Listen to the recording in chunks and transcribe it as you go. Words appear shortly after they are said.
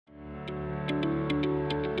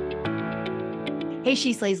Hey,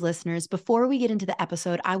 She Slays listeners, before we get into the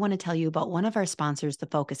episode, I want to tell you about one of our sponsors, the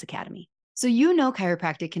Focus Academy. So you know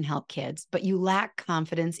chiropractic can help kids, but you lack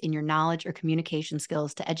confidence in your knowledge or communication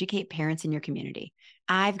skills to educate parents in your community.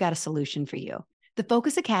 I've got a solution for you. The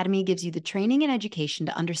Focus Academy gives you the training and education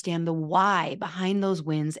to understand the why behind those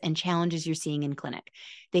wins and challenges you're seeing in clinic.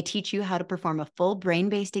 They teach you how to perform a full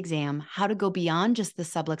brain-based exam, how to go beyond just the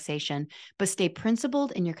subluxation, but stay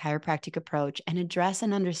principled in your chiropractic approach and address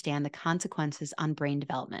and understand the consequences on brain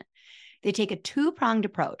development. They take a two-pronged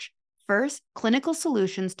approach. First, clinical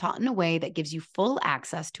solutions taught in a way that gives you full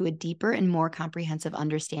access to a deeper and more comprehensive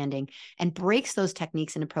understanding and breaks those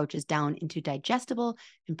techniques and approaches down into digestible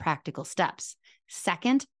and practical steps.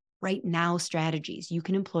 Second, right now strategies you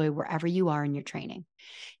can employ wherever you are in your training.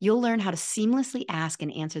 You'll learn how to seamlessly ask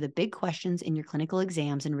and answer the big questions in your clinical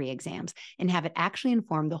exams and re-exams and have it actually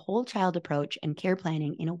inform the whole child approach and care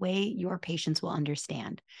planning in a way your patients will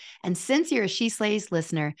understand. And since you're a She Slays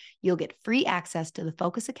listener, you'll get free access to the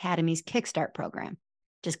Focus Academy's Kickstart program.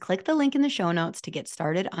 Just click the link in the show notes to get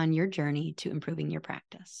started on your journey to improving your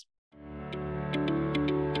practice.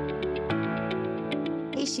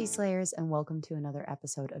 Hey, She Slayers, and welcome to another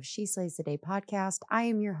episode of She Slays Today podcast. I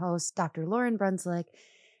am your host, Dr. Lauren Brunslick,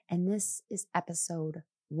 and this is episode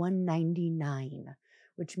 199,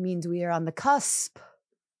 which means we are on the cusp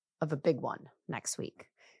of a big one next week.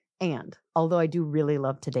 And although I do really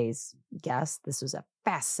love today's guest, this was a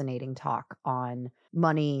fascinating talk on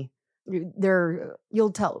money. You'll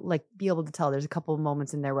be able to tell there's a couple of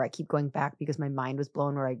moments in there where I keep going back because my mind was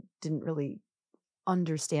blown, where I didn't really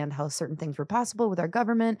understand how certain things were possible with our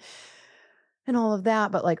government and all of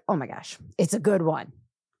that. But oh my gosh, it's a good one.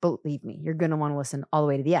 Believe me, you're going to want to listen all the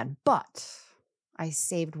way to the end. But I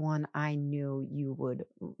saved one I knew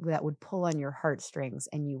that would pull on your heartstrings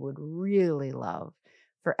and you would really love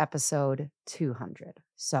for episode 200.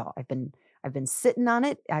 So I've been sitting on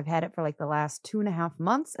it. I've had it for the last 2.5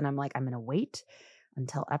 months, and I'm going to wait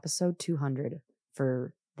until episode 200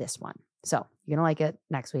 for this one. So you're going to like it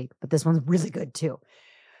next week, but this one's really good too.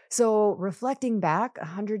 So reflecting back,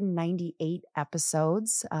 198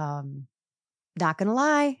 episodes, not going to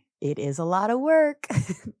lie, it is a lot of work.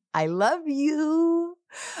 I love you.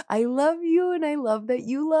 I love you, and I love that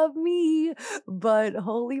you love me. But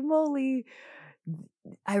holy moly,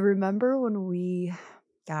 I remember when we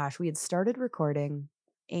had started recording,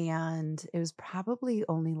 and it was probably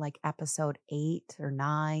only episode 8 or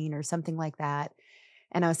 9 or something like that.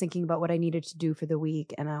 And I was thinking about what I needed to do for the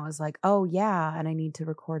week. And I was like, oh yeah, and I need to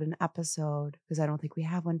record an episode because I don't think we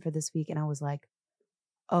have one for this week. And I was like,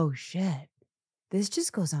 oh shit, this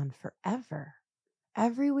just goes on forever.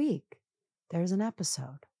 Every week there's an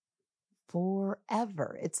episode.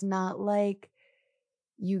 Forever. It's not like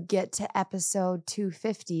you get to episode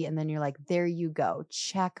 250 and then you're like, there you go.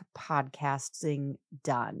 Check, podcasting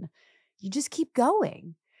done. You just keep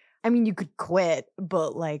going. I mean, you could quit,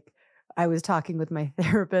 but I was talking with my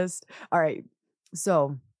therapist. All right.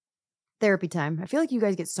 So therapy time. I feel like you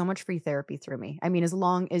guys get so much free therapy through me. I mean, as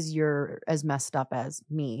long as you're as messed up as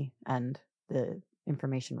me and the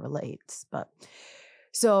information relates. But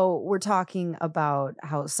so we're talking about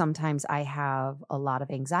how sometimes I have a lot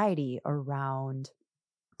of anxiety around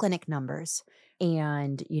clinic numbers.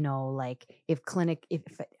 And, if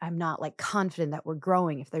I'm not confident that we're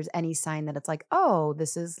growing, if there's any sign that it's oh,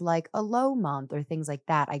 this is a low month or things like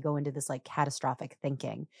that, I go into this catastrophic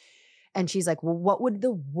thinking. And she's like, well, what would the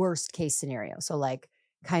worst case scenario? So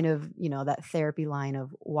kind of, that therapy line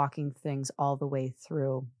of walking things all the way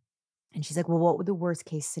through. And she's like, well, what would the worst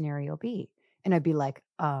case scenario be? And I'd be like,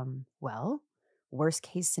 well, worst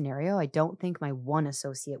case scenario, I don't think my one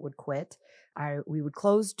associate would quit. We would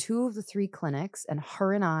close 2 of the 3 clinics, and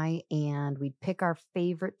her and I, and we'd pick our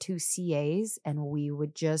favorite 2 CAs, and we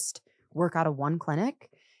would just work out of one clinic.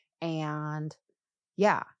 And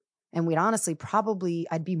yeah. And we'd honestly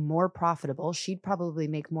I'd be more profitable. She'd probably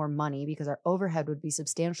make more money because our overhead would be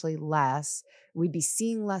substantially less. We'd be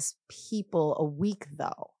seeing less people a week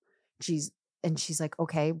though. She's like,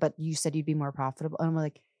 okay, but you said you'd be more profitable. And I'm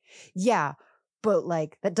like, yeah, but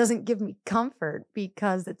that doesn't give me comfort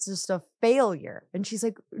because it's just a failure. And she's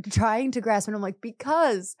trying to grasp it. And I'm like,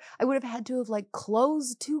 because I would have had to have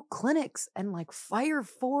closed 2 clinics and fire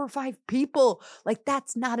 4 or 5 people.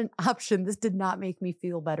 That's not an option. This did not make me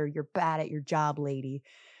feel better. You're bad at your job, lady.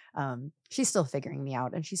 She's still figuring me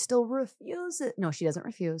out, and she still refuses. No, she doesn't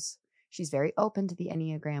refuse. She's very open to the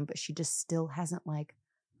Enneagram, but she just still hasn't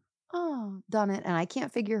done it. And I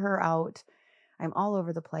can't figure her out. I'm all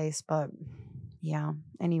over the place, but yeah.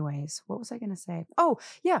 Anyways, what was I going to say? Oh,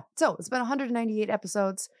 yeah. So it's been 198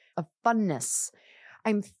 episodes of funness.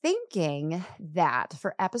 I'm thinking that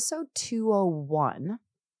for episode 201,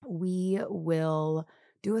 we will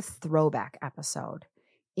do a throwback episode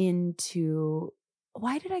into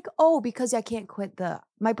why did I go? Oh, because I can't quit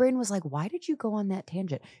my brain was like, why did you go on that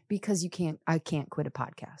tangent? Because I can't quit a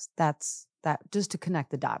podcast. That's that, just to connect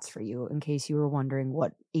the dots for you in case you were wondering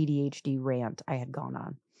what ADHD rant I had gone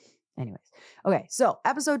on. Anyways, okay, so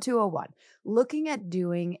episode 201, looking at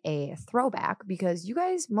doing a throwback because you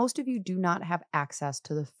guys, most of you do not have access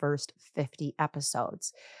to the first 50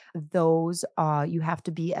 episodes. Those, you have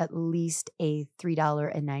to be at least a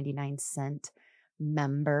 $3.99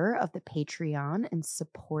 member of the Patreon and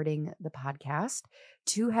supporting the podcast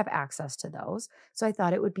to have access to those. So I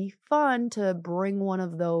thought it would be fun to bring one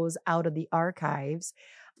of those out of the archives,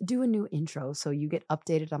 do a new intro so you get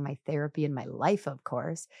updated on my therapy and my life, of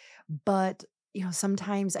course. But,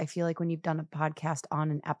 sometimes I feel like when you've done a podcast on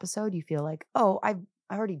an episode, you feel like, oh, I've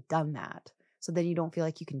already done that. So then you don't feel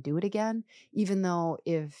like you can do it again, even though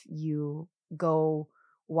if you go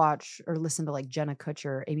watch or listen to like Jenna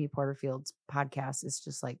Kutcher, Amy Porterfield's podcast, it's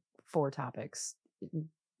just like 4 topics,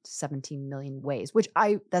 17 million ways,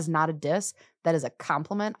 that's not a diss. That is a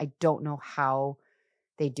compliment. I don't know how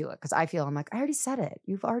they do it because I'm like, I already said it.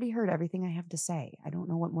 You've already heard everything I have to say. I don't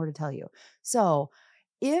know what more to tell you. So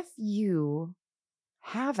if you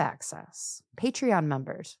have access, Patreon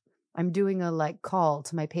members, I'm doing a call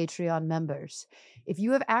to my Patreon members. If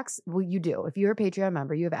you have access, well, you do. If you're a Patreon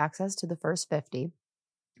member, you have access to the first 50.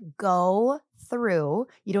 Go through.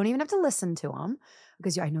 You don't even have to listen to them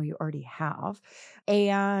because I know you already have.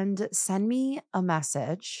 And send me a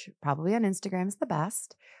message, probably on Instagram is the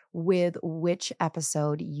best, with which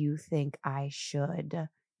episode you think I should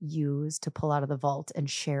use to pull out of the vault and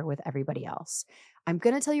share with everybody else. I'm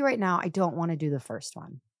going to tell you right now, I don't want to do the first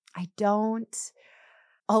one.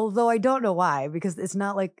 Although I don't know why, because it's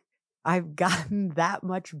not like I've gotten that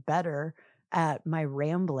much better at my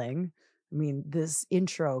rambling. I mean, this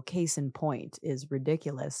intro, case in point, is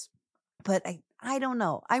ridiculous. But I don't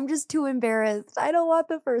know. I'm just too embarrassed. I don't want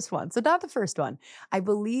the first one. So not the first one. I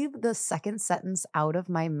believe the second sentence out of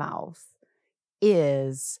my mouth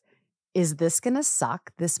is this going to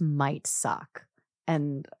suck? This might suck.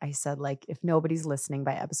 And I said, if nobody's listening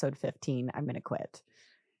by episode 15, I'm going to quit.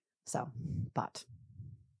 So, but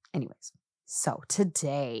anyways. So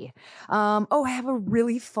today, I have a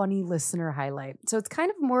really funny listener highlight. So it's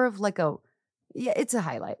kind of more of it's a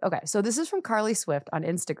highlight. Okay. So this is from Carly Swift on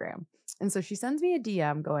Instagram. And so she sends me a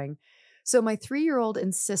DM going, so my 3-year-old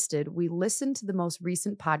insisted we listen to the most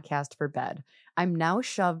recent podcast for bed. I'm now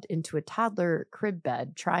shoved into a toddler crib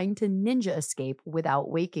bed trying to ninja escape without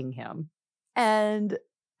waking him. And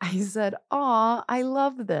I said, aw, I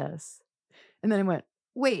love this. And then I went,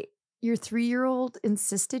 wait, your 3-year-old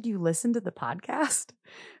insisted you listen to the podcast?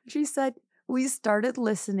 She said, we started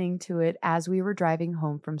listening to it as we were driving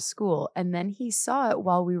home from school, and then he saw it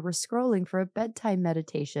while we were scrolling for a bedtime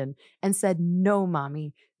meditation and said, no,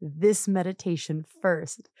 mommy, this meditation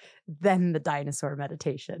first, then the dinosaur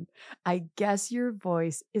meditation. I guess your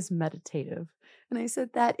voice is meditative. And I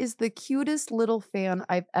said, that is the cutest little fan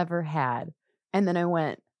I've ever had. And then I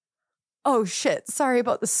went, oh shit, sorry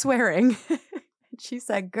about the swearing. She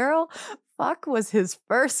said, girl, fuck was his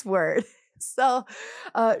first word. So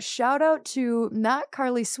shout out to not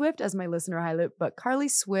Carly Swift as my listener highlight, but Carly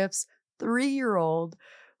Swift's 3-year-old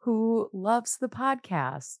who loves the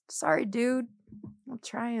podcast. Sorry, dude. I'll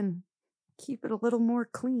try and keep it a little more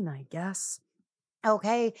clean, I guess.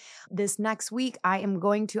 Okay, this next week, I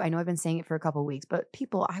know I've been saying it for a couple of weeks, but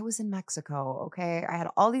people, I was in Mexico, okay? I had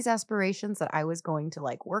all these aspirations that I was going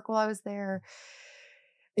to work while I was there.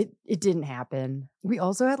 It didn't happen. We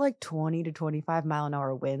also had 20 to 25 mile an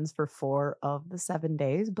hour winds for 4 of the 7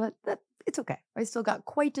 days, but it's okay. I still got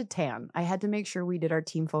quite a tan. I had to make sure we did our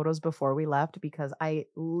team photos before we left because I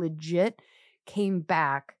legit came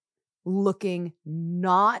back looking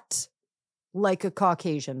not like a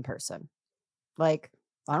Caucasian person. I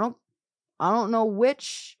don't know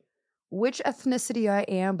which ethnicity I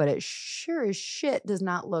am, but it sure as shit does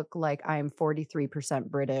not look like I'm 43%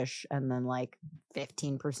 British and then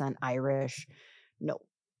 15% Irish. No.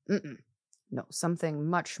 No, something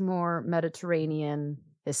much more Mediterranean,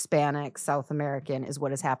 Hispanic, South American is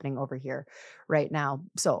what is happening over here right now.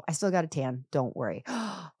 So I still got a tan. Don't worry.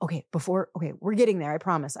 Okay, we're getting there. I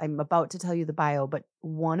promise. I'm about to tell you the bio, but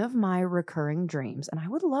one of my recurring dreams, and I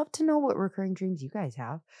would love to know what recurring dreams you guys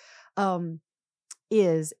have,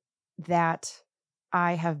 is that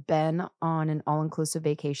I have been on an all-inclusive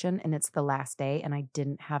vacation and it's the last day and I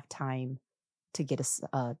didn't have time to get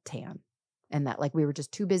a tan, and that we were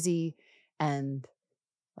just too busy and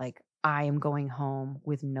I am going home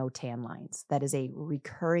with no tan lines. That is a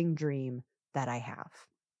recurring dream that I have.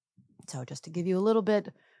 So just to give you a little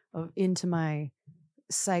bit into my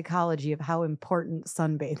psychology of how important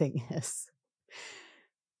sunbathing is.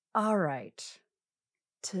 All right.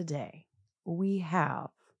 Today we have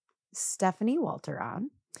Stephanie Walter on.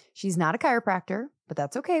 She's not a chiropractor, but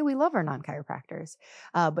that's okay. We love our non-chiropractors.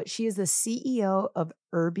 But she is the CEO of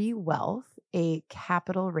Irby Wealth, a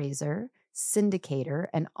capital raiser, syndicator,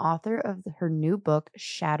 and author of her new book,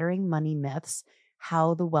 Shattering Money Myths,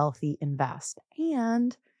 How the Wealthy Invest.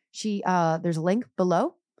 And there's a link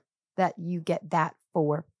below that you get that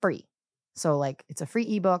for free. So it's a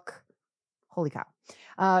free ebook. Holy cow.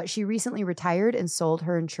 She recently retired and sold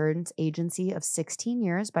her insurance agency of 16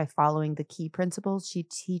 years by following the key principles she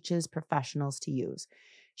teaches professionals to use.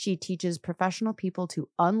 She teaches professional people to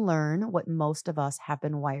unlearn what most of us have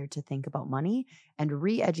been wired to think about money and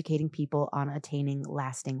re-educating people on attaining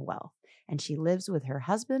lasting wealth. And she lives with her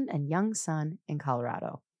husband and young son in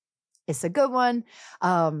Colorado. It's a good one.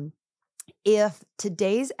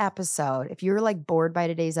 If you're bored by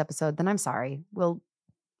today's episode, then I'm sorry. We'll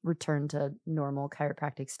return to normal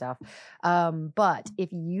chiropractic stuff. But if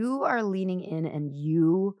you are leaning in and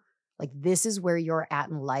this is where you're at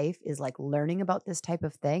in life, is learning about this type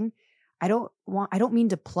of thing, I don't mean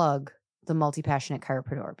to plug the Multi-Passionate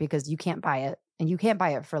Chiropreneur, because you can't buy it, and you can't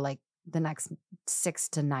buy it for the next 6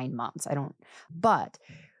 to 9 months. But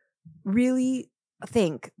really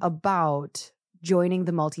think about joining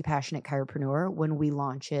the Multi-Passionate Chiropreneur when we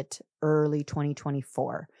launch it early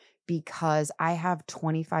 2024. Because I have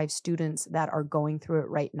 25 students that are going through it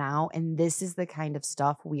right now. And this is the kind of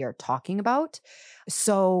stuff we are talking about.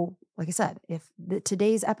 So, like I said, if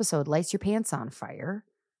today's episode lights your pants on fire,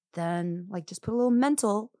 then just put a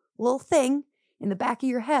little thing in the back of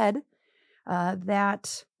your head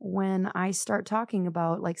that when I start talking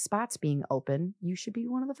about spots being open, you should be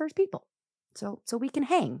one of the first people. So we can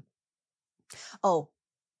hang. Oh,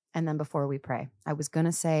 and then before we pray, I was going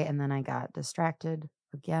to say, and then I got distracted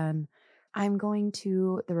again, I'm going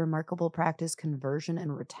to the Remarkable Practice Conversion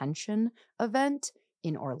and Retention event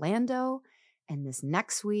in Orlando. And this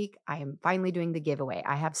next week, I am finally doing the giveaway.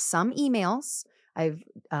 I have some emails. I've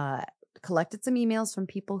collected some emails from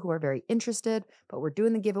people who are very interested, but we're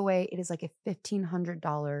doing the giveaway. It is a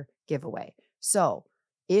 $1,500 giveaway. So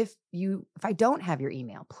if I don't have your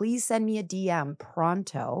email, please send me a DM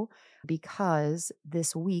pronto, because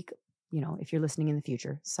this week, if you're listening in the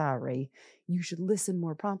future, sorry, you should listen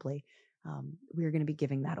more promptly. We're going to be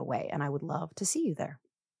giving that away, and I would love to see you there.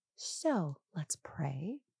 So let's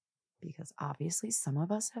pray, because obviously some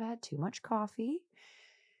of us have had too much coffee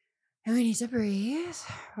and we need to breathe,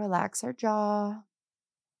 relax our jaw.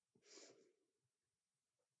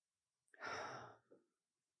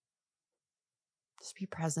 Just be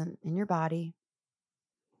present in your body.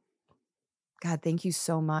 God, thank you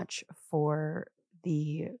so much for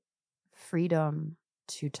the freedom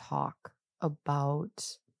to talk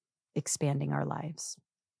about expanding our lives.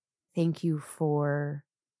 Thank you for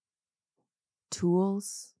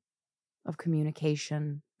tools of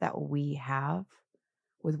communication that we have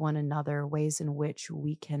with one another, ways in which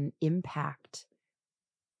we can impact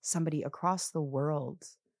somebody across the world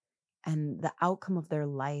and the outcome of their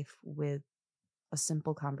life with a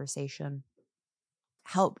simple conversation.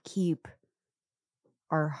 Help keep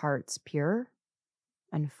our hearts pure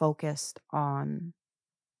and focused on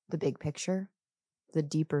the big picture, the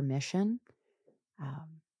deeper mission,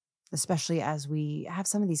 especially as we have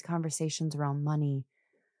some of these conversations around money.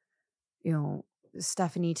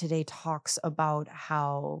 Stephanie today talks about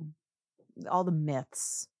how all the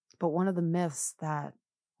myths, but one of the myths that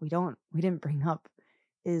we didn't bring up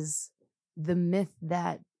is the myth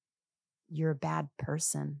that you're a bad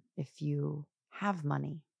person if you have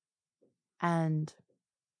money, and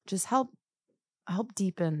just help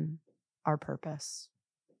deepen our purpose.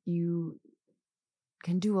 You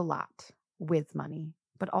can do a lot with money,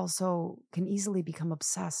 but also can easily become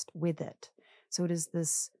obsessed with it. So it is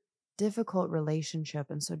this difficult relationship.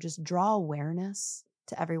 And so just draw awareness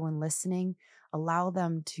to everyone listening, allow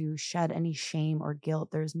them to shed any shame or guilt.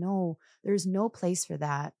 There's no place for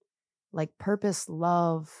that. Purpose,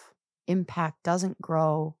 love, impact doesn't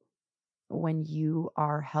grow when you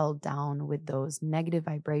are held down with those negative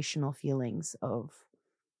vibrational feelings of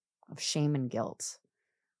shame and guilt.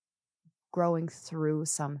 Growing through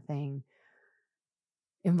something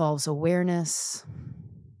involves awareness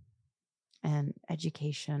and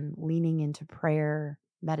education, leaning into prayer,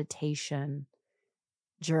 meditation,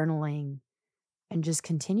 journaling, and just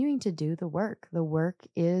continuing to do the work. The work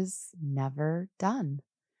is never done.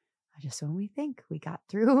 Just when we think we got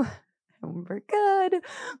through We're good.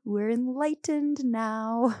 We're enlightened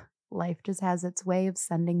now. Life just has its way of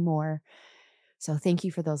sending more. So thank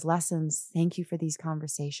you for those lessons. Thank you for these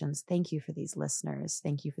conversations. Thank you for these listeners.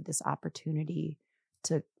 Thank you for this opportunity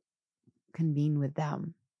to convene with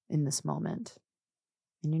them in this moment.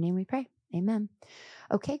 In your name we pray. Amen.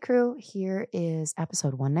 Okay, crew, here is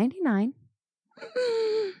episode 199.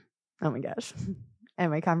 Oh my gosh.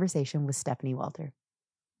 And my conversation with Stephanie Walter.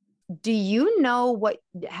 Do you know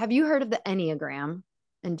have you heard of the Enneagram?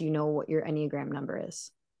 And do you know what your Enneagram number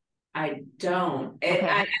is? I don't.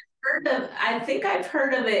 Okay. I think I've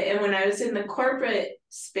heard of it. And when I was in the corporate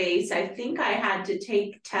space, I think I had to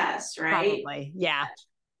take tests, right? Probably. Yeah.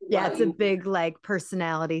 Yeah, Well, it's a big like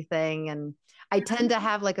personality thing. And I tend to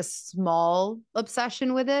have like a small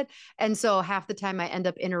obsession with it. And so half the time I end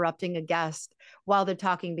up interrupting a guest while they're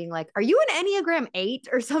talking, being like, are you an Enneagram 8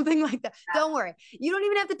 or something like that? Don't worry. You don't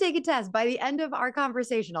even have to take a test. By the end of our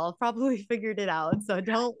conversation, I'll have probably figured it out. So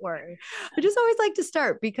don't worry. I just always like to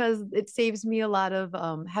start because it saves me a lot of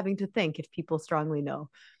having to think if people strongly know.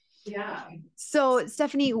 yeah. So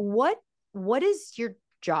Stephanie, what is your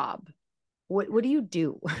job? What do you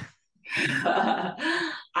do? I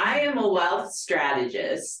am a wealth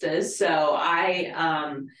strategist. So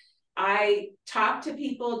I talk to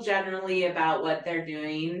people generally about what they're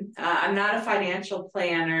doing. I'm not a financial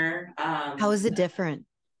planner. How is it different?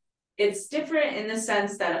 It's different in the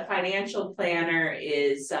sense that a financial planner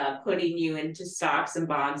is putting you into stocks and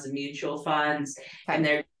bonds and mutual funds, and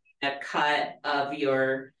Okay. they're a cut of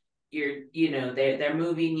they're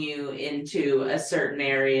moving you into a certain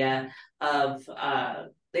area of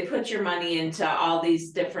they put your money into all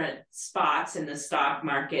these different spots in the stock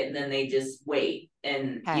market, and then they just wait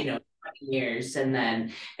and Okay. 20 years,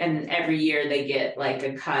 and every year they get like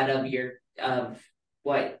a cut of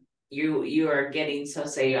what you are getting. So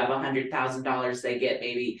say you have $100,000, they get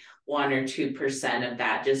maybe 1 or 2% of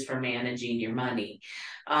that just for managing your money.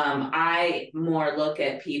 I more look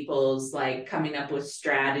at people's like coming up with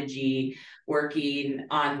strategy, working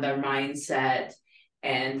on their mindset,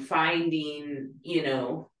 and finding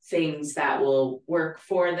things that will work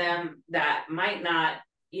for them that might not,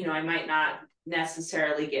 I might not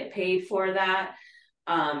necessarily get paid for that,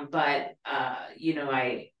 but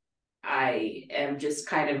I am just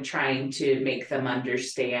kind of trying to make them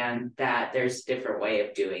understand that there's a different way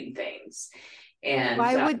of doing things. And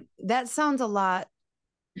Why would that sounds a lot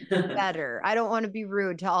better. I don't want to be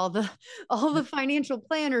rude to all the financial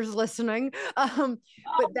planners listening.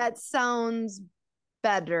 But that sounds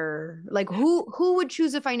better. Like who would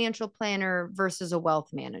choose a financial planner versus a wealth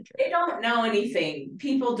manager? they don't know anything.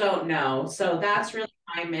 People don't know. So Okay. that's really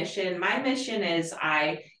my mission. My mission is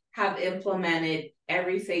I have implemented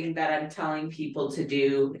everything that I'm telling people to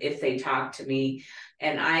do if they talk to me.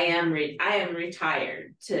 And I am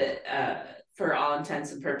retired to for all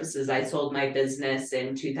intents and purposes. I sold my business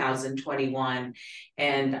in 2021,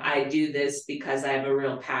 and I do this because I have a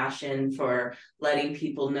real passion for letting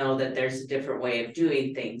people know that there's a different way of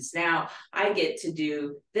doing things. Now, I get to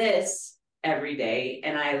do this every day,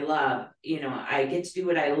 and I get to do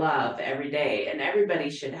what I love every day, and everybody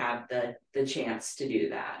should have the chance to do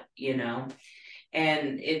that.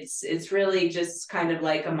 And it's really just kind of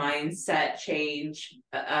like a mindset change.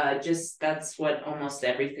 Just that's what almost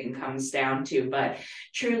everything comes down to. But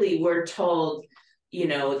truly, we're told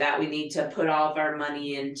that we need to put all of our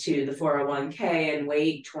money into the 401k and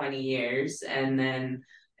wait 20 years and then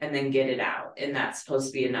get it out, and that's supposed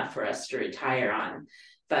to be enough for us to retire on.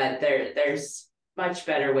 But there's much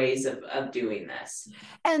better ways of doing this.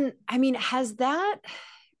 And I mean,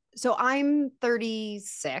 so I'm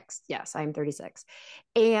 36. Yes, I'm 36.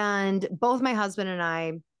 And both my husband and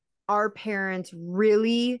I, our parents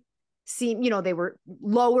really they were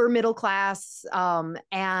lower middle class.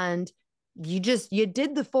 And you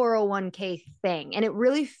did the 401k thing. And it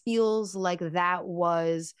really feels like that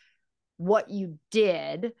was what you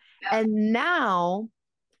did. Yeah. And now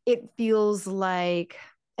it feels like,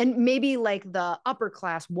 and maybe like the upper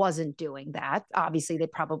class wasn't doing that. Obviously, they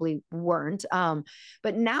probably weren't.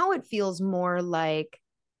 But now it feels more like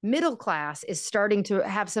middle class is starting to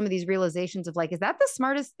have some of these realizations of like, is that the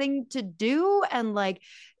smartest thing to do? And like,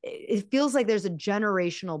 it feels like there's a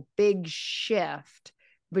generational big shift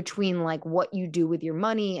between like what you do with your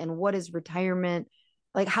money and what is retirement.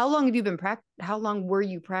 Like, how long have you been how long were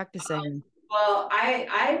you practicing? Well,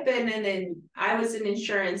 I was an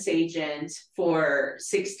insurance agent for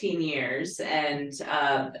 16 years, and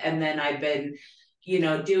then I've been,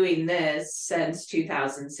 doing this since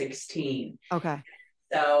 2016. Okay.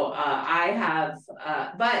 So I have,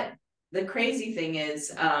 but the crazy thing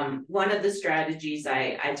is, one of the strategies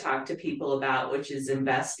I talk to people about, which is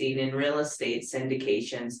investing in real estate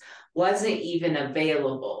syndications, wasn't even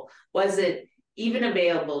available. Was it even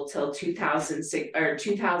available till 2006 or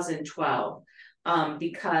 2012?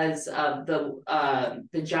 Because of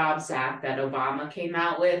the Jobs Act that Obama came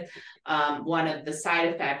out with. One of the side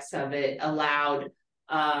effects of it allowed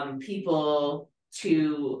people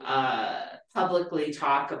to publicly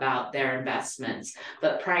talk about their investments.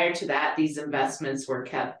 But prior to that, these investments were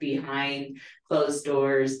kept behind closed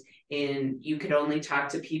doors. And you could only talk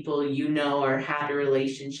to people you know or had a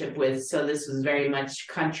relationship with. So this was very much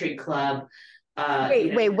country club.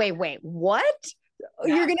 Wait. What?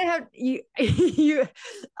 Yeah. You're gonna have you're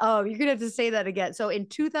gonna have to say that again. So in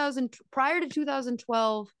 2000, prior to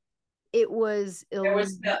 2012, it was there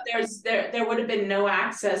would have been no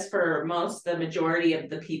access for the majority of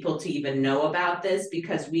the people to even know about this,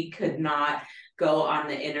 because we could not go on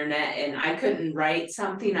the internet, and I couldn't write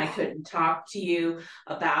something, I couldn't talk to you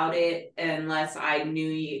about it unless I knew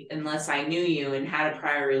you and had a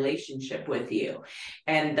prior relationship with you.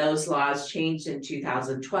 And those laws changed in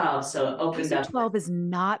 2012, so it opened up. 2012 is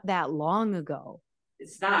not that long ago.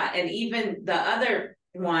 It's not. And even the other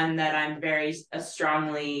one that I'm very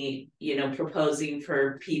strongly, proposing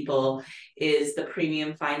for people is the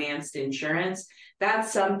premium financed insurance.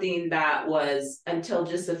 That's something that was, until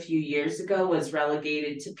just a few years ago, was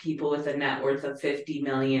relegated to people with a net worth of $50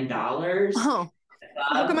 million. Oh,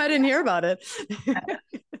 how come I didn't hear about it?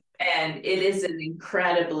 And it is an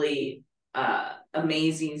incredibly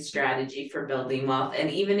amazing strategy for building wealth.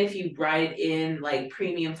 And even if you write in like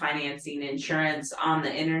premium financing insurance on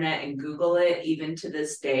the internet and Google it, even to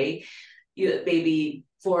this day, maybe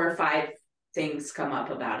 4 or 5 things come up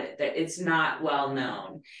about it. It's not well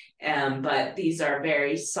known, but these are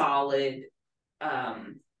very solid,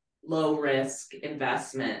 low risk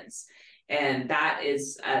investments. And that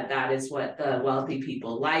is what the wealthy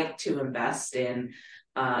people like to invest in.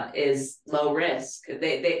 Is low risk.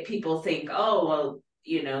 They people think, oh well,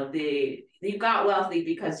 you got wealthy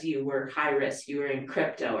because you were high risk, you were in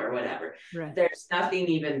crypto or whatever. Right. There's nothing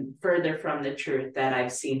even further from the truth that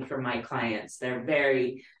I've seen from my clients. They're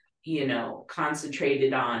very,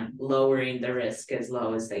 concentrated on lowering the risk as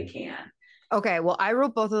low as they can. Okay, well, I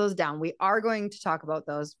wrote both of those down. We are going to talk about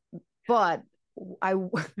those, but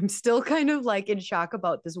I'm still kind of like in shock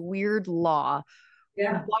about this weird law.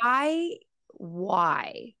 Yeah.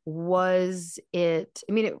 Why was it?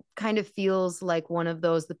 I mean, it kind of feels like one of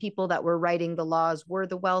those, the people that were writing the laws were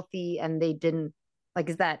the wealthy and they didn't, like,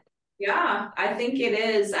 is that? Yeah, I think it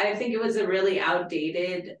is. I think it was a really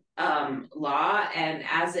outdated law. And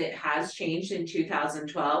as it has changed in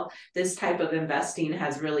 2012, this type of investing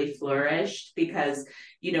has really flourished because,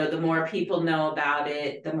 the more people know about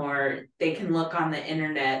it, the more they can look on the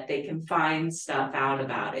internet, they can find stuff out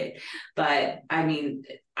about it. But I mean,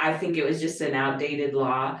 I think it was just an outdated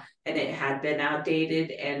law, and it had been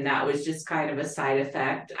outdated. And that was just kind of a side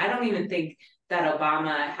effect. I don't even think that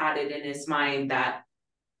Obama had it in his mind that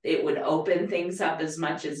it would open things up as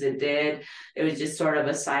much as it did. It was just sort of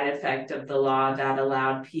a side effect of the law that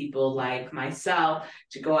allowed people like myself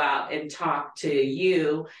to go out and talk to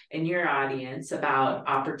you and your audience about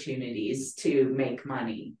opportunities to make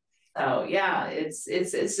money. So yeah,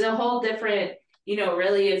 it's a whole different,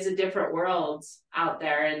 really is a different world out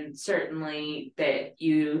there. And certainly that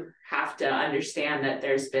you have to understand that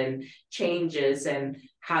there's been changes and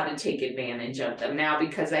how to take advantage of them now,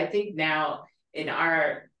 because I think now in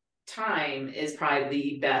our time is probably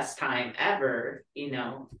the best time ever,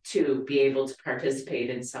 to be able to participate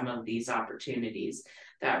in some of these opportunities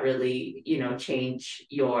that really, change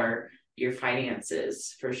your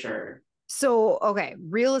finances for sure. So, okay,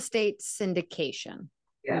 real estate syndication.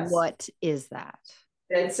 Yes. What is that?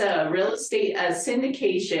 It's a real estate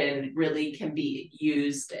syndication really can be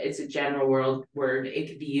used. It's a general word. It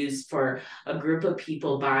can be used for a group of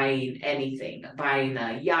people buying anything, buying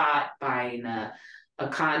a yacht, buying a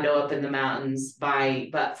condo up in the mountains,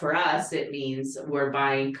 but for us, it means we're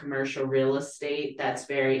buying commercial real estate that's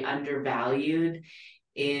very undervalued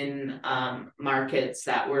in markets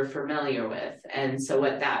that we're familiar with. And so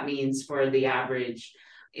what that means for the average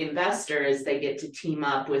investor is they get to team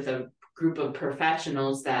up with a group of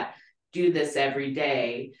professionals that do this every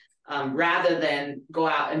day, rather than go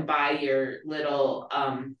out and buy your little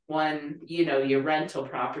your rental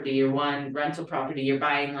property, you're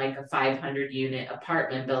buying like a 500 unit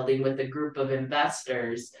apartment building with a group of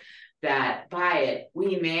investors that buy it.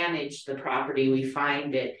 We manage the property, we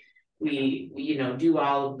find it, we do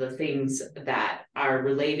all of the things that are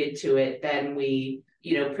related to it. Then we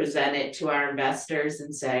present it to our investors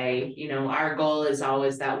and say, our goal is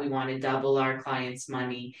always that we want to double our clients'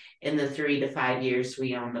 money in the 3 to 5 years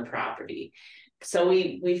we own the property. So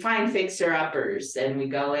we find fixer uppers and we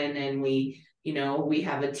go in and we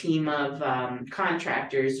have a team of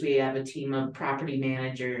contractors, we have a team of property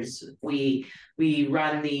managers. We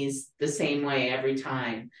run these the same way every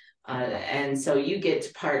time. And so you get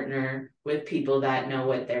to partner with people that know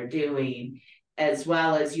what they're doing, as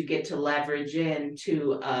well as you get to leverage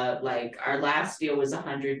into like our last deal was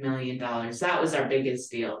 $100 million. That was our biggest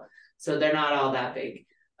deal. So they're not all that big.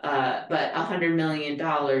 But $100 million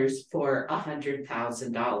for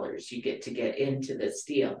 $100,000, you get to get into this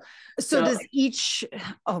deal. So does each,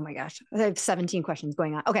 oh my gosh, I have 17 questions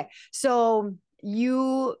going on. Okay. So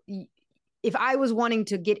if I was wanting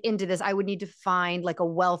to get into this, I would need to find like a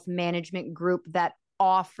wealth management group that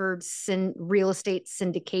offered real estate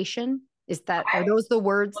syndication. Are those the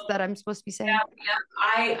words that I'm supposed to be saying? Yeah.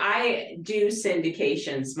 I do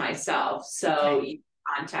syndications myself. So okay. You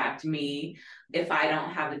contact me if I don't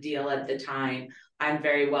have a deal at the time. I'm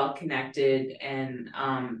very well connected and,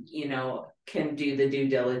 can do the due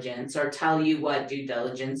diligence or tell you what due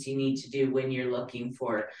diligence you need to do when you're looking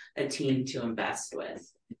for a team to invest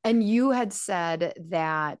with. And you had said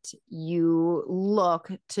that you look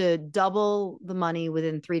to double the money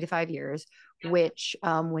within 3 to 5 years, which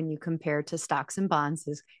when you compare to stocks and bonds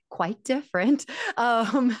is quite different.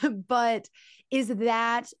 But is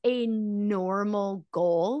that a normal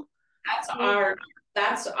goal?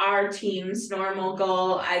 That's our team's normal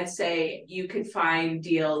goal. I'd say you could find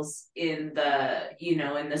deals in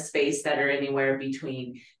the space that are anywhere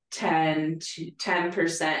between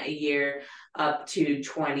 10% a year up to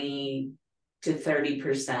 20 to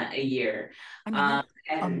 30% a year. I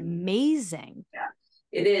mean, amazing. Yeah,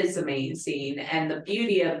 it is amazing. And the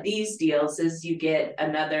beauty of these deals is you get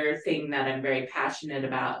another thing that I'm very passionate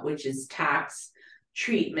about, which is tax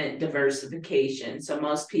treatment diversification. So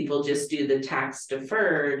most people just do the tax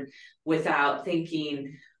deferred without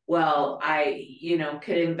thinking, well, I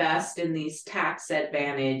could invest in these tax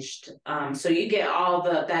advantaged. So you get all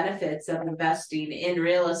the benefits of investing in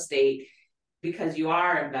real estate because you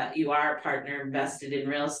are a partner invested in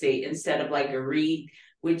real estate instead of like a REIT,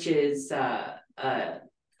 which is a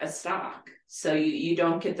stock. So you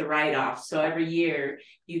don't get the write-off. So every year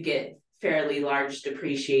you get fairly large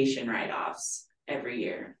depreciation write-offs every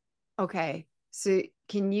year. Okay. So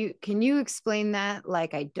can you explain that?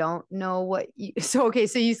 Like, I don't know what so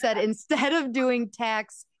you said instead of doing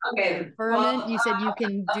tax deferment, you said you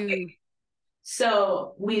can do.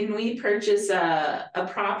 So when we purchase a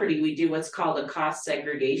property, we do what's called a cost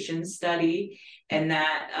segregation study. And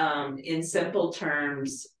that, in simple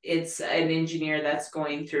terms, it's an engineer that's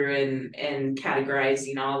going through and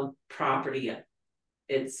categorizing all property.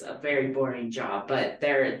 It's a very boring job, but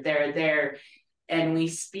they're there and we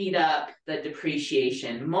speed up the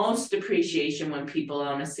depreciation. Most depreciation when people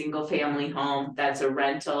own a single family home that's a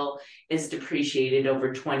rental is depreciated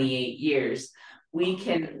over 28 years. We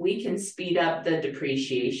can speed up the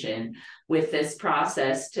depreciation with this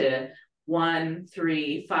process to 1,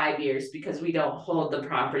 3, 5 years because we don't hold the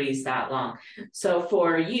properties that long. So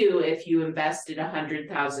for you, if you invested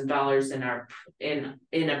 $100,000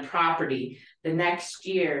 in a property, the next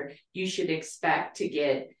year you should expect to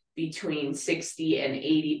get between 60 and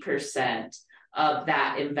 80% of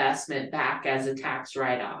that investment back as a tax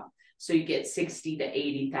write-off. So you get $60,000 to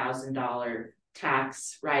 $80,000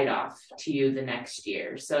 tax write-off to you the next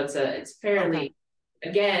year. So it's fairly,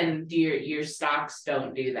 again, your stocks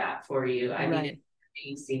don't do that for you. I mean, it's an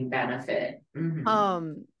amazing benefit.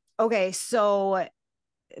 Mm-hmm. Okay, so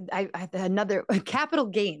I another capital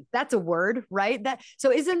gain. That's a word, right?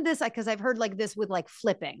 So isn't this like, because I've heard like this with like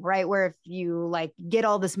flipping, right? Where if you like get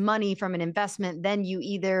all this money from an investment, then you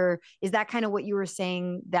is that kind of what you were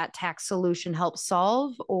saying that tax solution helps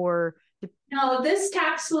solve, or? No, this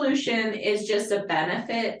tax solution is just a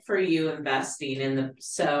benefit for you investing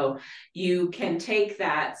so you can take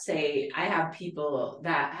that, say, I have people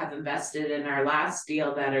that have invested in our last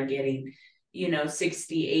deal that are getting,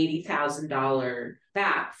 $60,000, $80,000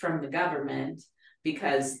 back from the government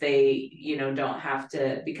because they, don't have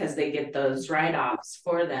to, because they get those write-offs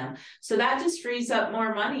for them. So that just frees up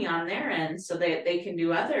more money on their end so that they can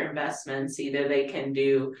do other investments. Either they can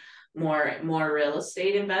do more real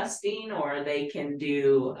estate investing, or they can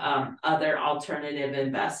do other alternative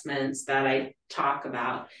investments that I talk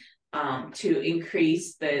about to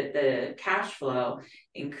increase the cash flow,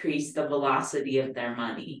 increase the velocity of their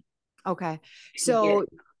money. Okay. So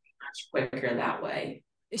much quicker that way.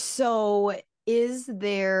 So is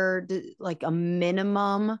there like a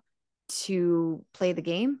minimum to play the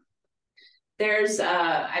game? There's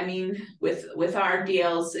I mean, with our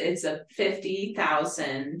deals, it's a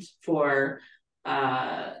 50,000 for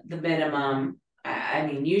the minimum. I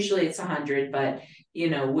mean, usually it's 100, but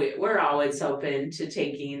we're always open to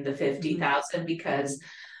taking the 50,000 because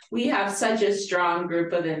we have such a strong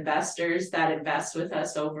group of investors that invest with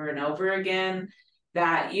us over and over again,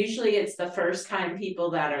 that usually it's the first time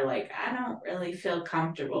people that are like, I don't really feel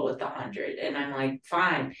comfortable with 100. And I'm like,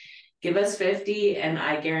 fine, give us 50 and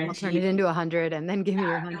I I'll guarantee turn it you into 100 and then give me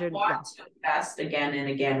your you'll 100. want Yeah. to invest again and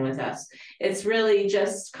again with us. It's really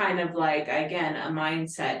just kind of like, again, a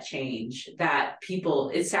mindset change that people,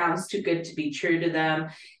 it sounds too good to be true to them.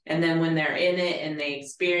 And then when they're in it and they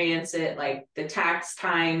experience it, like the tax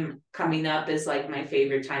time coming up is like my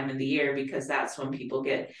favorite time of the year, because that's when people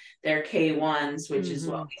get their K1s, which is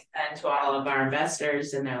what we send to all of our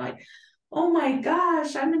investors. And they're like, oh my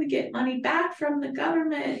gosh, I'm going to get money back from the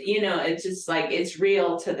government. It's just like, it's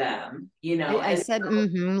real to them, I and said,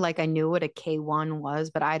 like I knew what a K1 was,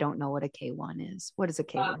 but I don't know what a K1 is. What is a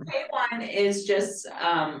K1? K1 is just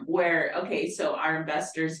where, okay, so our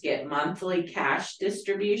investors get monthly cash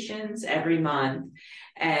distributions every month.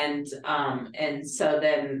 And so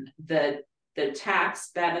then the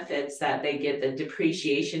tax benefits that they get, the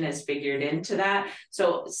depreciation is figured into that.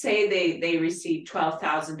 So say they receive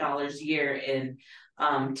 $12,000 a year in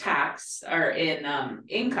tax, or in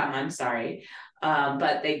income, I'm sorry,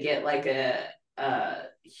 but they get like a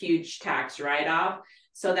huge tax write-off.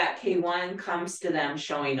 So that K1 comes to them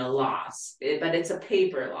showing a loss, but it's a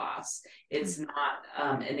paper loss. It's not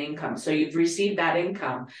an income. So you've received that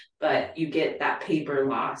income, but you get that paper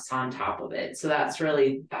loss on top of it. So that's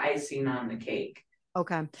really the icing on the cake.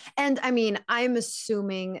 Okay. And I mean, I'm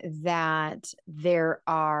assuming that there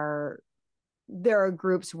are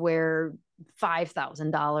groups where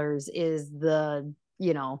 $5,000 is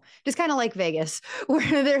just kind of like Vegas,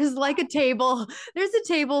 where there's like a table, there's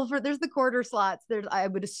the quarter slots. I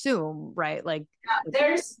would assume, right? Like,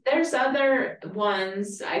 there's other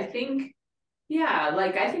ones. I think, yeah,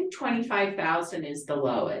 like I think 25,000 is the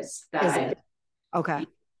lowest is that it? Okay.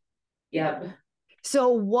 yep. So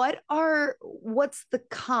what's the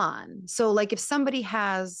con? So like if somebody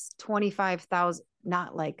has 25,000,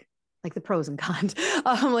 not like the pros and cons,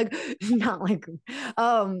 like not like,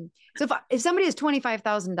 so if somebody has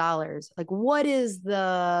 $25,000, like what is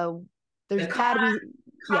there's The gotta be,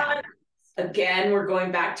 yeah, con, again, we're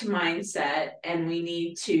going back to mindset, and we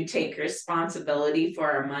need to take responsibility for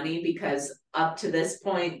our money, because up to this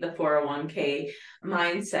point, the 401k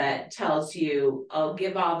mindset tells you, oh,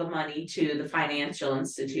 give all the money to the financial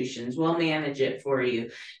institutions, we'll manage it for you.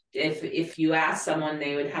 If you ask someone,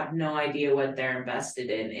 they would have no idea what they're invested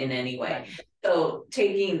in any way. right. So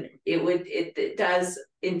it does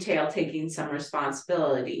entail taking some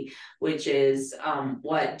responsibility, which is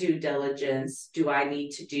what due diligence do I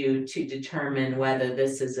need to do to determine whether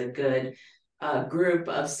this is a good group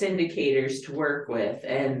of syndicators to work with.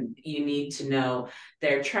 And you need to know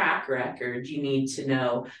their track record, you need to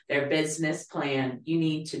know their business plan, you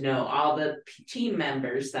need to know all the team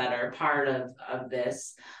members that are part of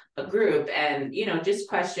this group. And just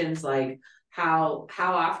questions like, how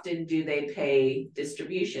often do they pay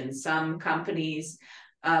distributions? Some companies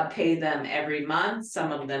pay them every month,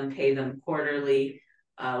 some of them pay them quarterly.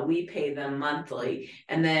 We pay them monthly.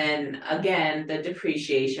 And then again, the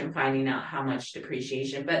depreciation, finding out how much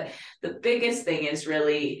depreciation. But the biggest thing is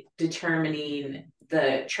really determining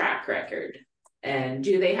the track record. And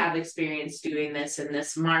do they have experience doing this in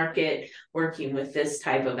this market, working with this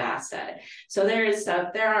type of asset? So there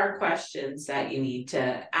are questions that you need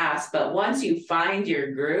to ask. But once you find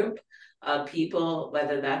your group of people,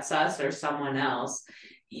 whether that's us or someone else,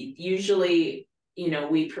 usually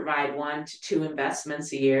we provide 1 to 2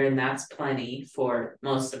 investments a year, and that's plenty for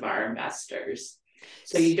most of our investors.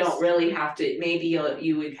 So you don't really have to, maybe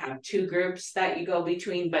you would have 2 groups that you go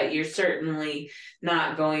between, but you're certainly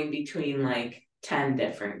not going between like 10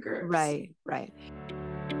 different groups. Right.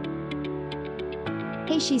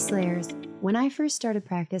 Hey, She Slayers. When I first started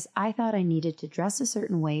practice, I thought I needed to dress a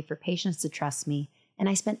certain way for patients to trust me, and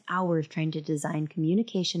I spent hours trying to design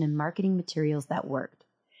communication and marketing materials that worked.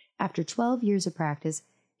 After 12 years of practice,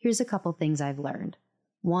 here's a couple things I've learned.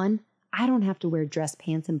 1, I don't have to wear dress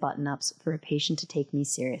pants and button-ups for a patient to take me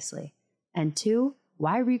seriously. And 2,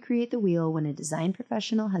 why recreate the wheel when a design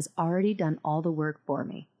professional has already done all the work for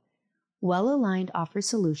me? Well Aligned offers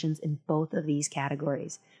solutions in both of these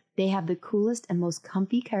categories. They have the coolest and most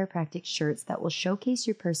comfy chiropractic shirts that will showcase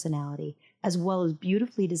your personality, as well as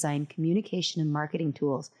beautifully designed communication and marketing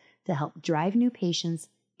tools to help drive new patients,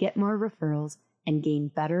 get more referrals, and gain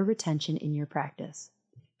better retention in your practice.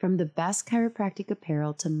 From the best chiropractic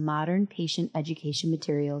apparel to modern patient education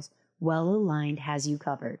materials, Well Aligned has you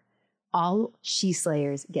covered. All She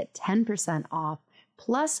Slayers get 10% off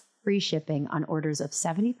plus free shipping on orders of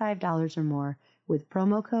 $75 or more with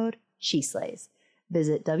promo code SheSlays.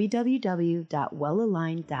 Visit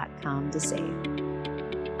www.wellaligned.com to save.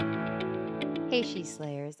 Hey, She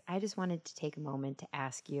Slayers, I just wanted to take a moment to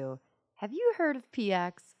ask you, have you heard of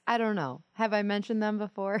PX? I don't know. Have I mentioned them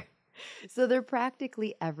before? So they're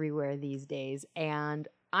practically everywhere these days, and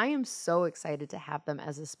I am so excited to have them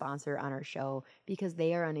as a sponsor on our show because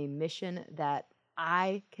they are on a mission that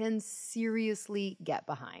I can seriously get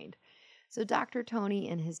behind. So Dr. Tony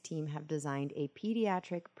and his team have designed a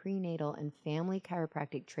pediatric, prenatal, and family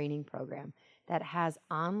chiropractic training program that has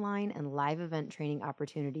online and live event training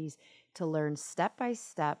opportunities to learn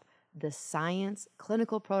step-by-step the science,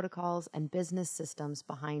 clinical protocols, and business systems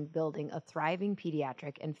behind building a thriving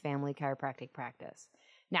pediatric and family chiropractic practice.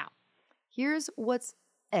 Now, here's what's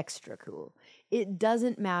extra cool. It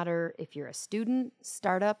doesn't matter if you're a student,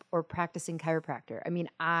 startup, or practicing chiropractor. I mean,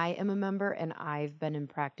 I am a member and I've been in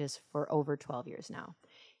practice for over 12 years now.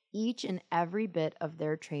 Each and every bit of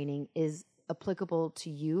their training is applicable to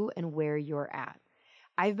you and where you're at.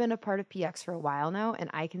 I've been a part of PX for a while now, and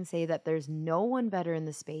I can say that there's no one better in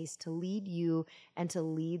the space to lead you and to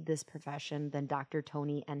lead this profession than Dr.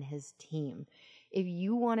 Tony and his team. If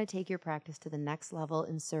you want to take your practice to the next level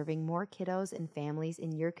in serving more kiddos and families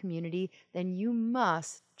in your community, then you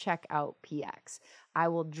must check out PX. I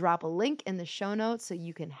will drop a link in the show notes so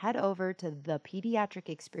you can head over to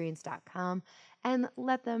thepediatricexperience.com and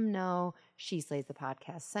let them know She Slays the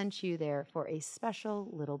podcast sent you there for a special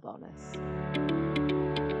little bonus.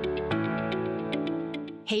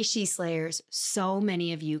 Hey, She Slayers, so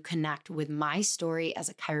many of you connect with my story as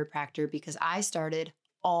a chiropractor because I started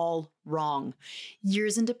all wrong.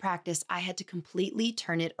 Years into practice, I had to completely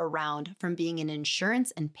turn it around from being an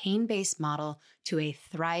insurance and pain-based model to a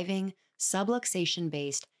thriving,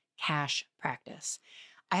 subluxation-based cash practice.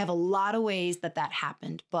 I have a lot of ways that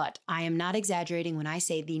happened, but I am not exaggerating when I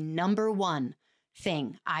say the number one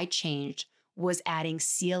thing I changed was adding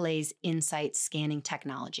CLA's Insight scanning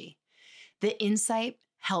technology. The Insight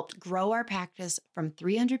helped grow our practice from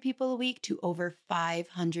 300 people a week to over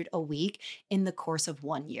 500 a week in the course of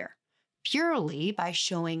 1 year, purely by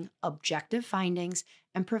showing objective findings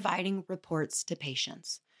and providing reports to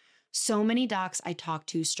patients. So many docs I talk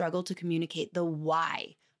to struggle to communicate the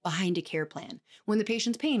why behind a care plan when the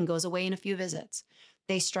patient's pain goes away in a few visits.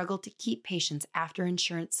 They struggle to keep patients after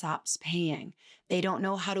insurance stops paying. They don't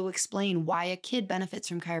know how to explain why a kid benefits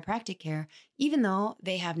from chiropractic care, even though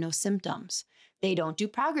they have no symptoms. They don't do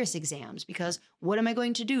progress exams because what am I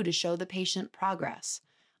going to do to show the patient progress?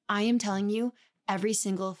 I am telling you, every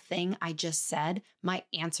single thing I just said, my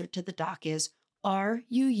answer to the doc is, are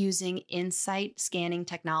you using Insight scanning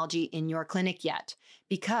technology in your clinic yet?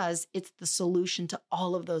 Because it's the solution to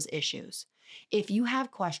all of those issues. If you have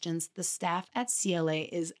questions, the staff at CLA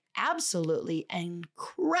is absolutely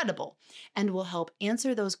incredible and will help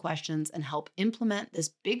answer those questions and help implement this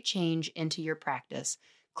big change into your practice.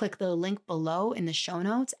 Click the link below in the show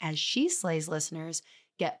notes as She Slays listeners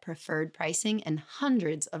get preferred pricing and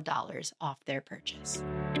hundreds of dollars off their purchase.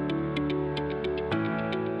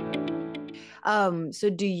 So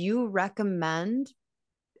do you recommend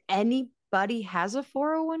anybody has a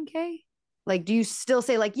 401k? Like, do you still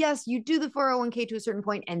say like, yes, you do the 401k to a certain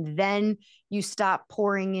point and then you stop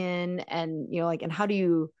pouring in and, and how do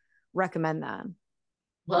you recommend that?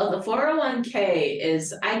 Well, the 401k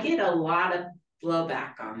is, I get a lot of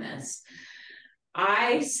blowback on this.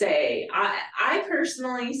 I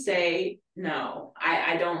personally say no.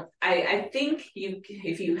 I don't. I think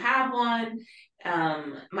if you have one,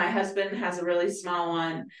 my husband has a really small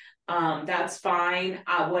one. That's fine.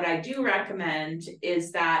 What I do recommend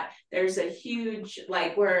is that there's a huge,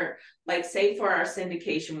 say for our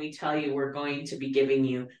syndication, we tell you we're going to be giving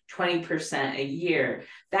you 20% a year.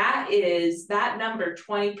 That number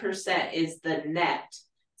 20% is the net.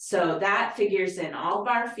 So that figures in all of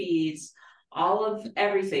our fees, all of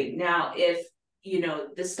everything. Now, if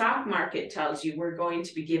the stock market tells you we're going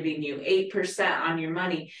to be giving you 8% on your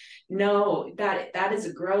money, no, that is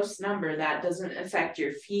a gross number. That doesn't affect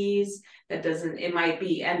your fees. It might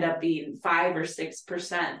end up being 5 or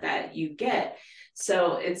 6% that you get.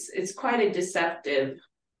 So it's quite a deceptive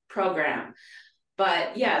program.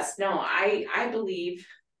 But yes, no, I believe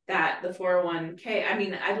that the 401k, I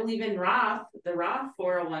believe in the Roth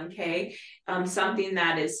 401k, something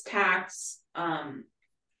that is taxed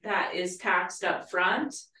up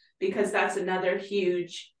front, because that's another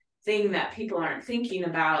huge thing that people aren't thinking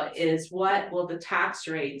about is what will the tax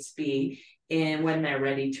rates be in when they're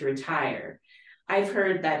ready to retire. I've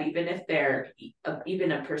heard that even if they're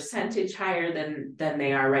even a percentage higher than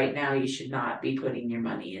they are right now, you should not be putting your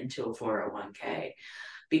money into a 401k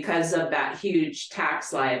because of that huge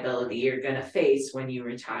tax liability you're going to face when you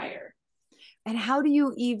retire. And how do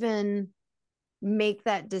you even make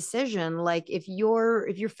that decision? Like if your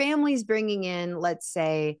family's bringing in, let's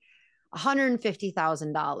say,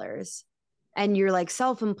 $150,000 and you're like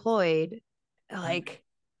self-employed, like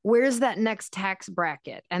where's that next tax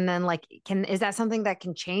bracket? And then like is that something that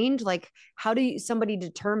can change? Like how do somebody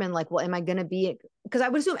determine like, well, am I going to be, because I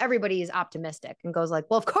would assume everybody is optimistic and goes like,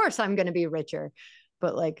 well, of course I'm going to be richer,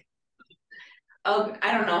 but like, oh,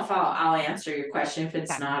 I don't know if I'll answer your question. If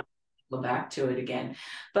it's not, go back to it again.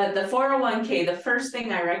 But the 401k, the first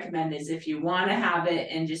thing I recommend is if you want to have it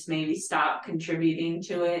and just maybe stop contributing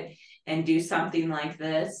to it and do something like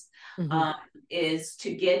this, is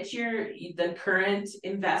to get the current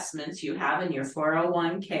investments you have in your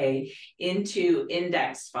 401k into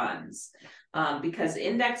index funds, because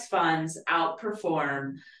index funds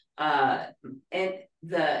outperform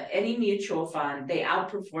any mutual fund. They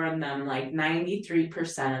outperform them like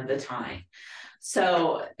 93% of the time.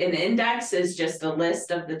 So an index is just a list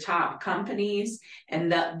of the top companies,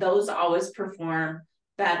 and those always perform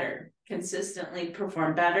better, consistently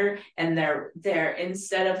perform better. And they're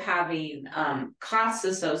instead of having costs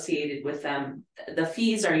associated with them, the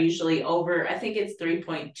fees are usually over, I think it's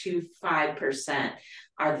 3.25%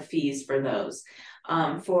 are the fees for those.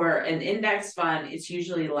 For an index fund, it's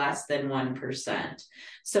usually less than 1%.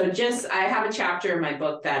 So I have a chapter in my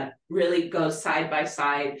book that really goes side by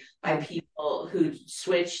side by people who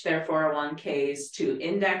switch their 401ks to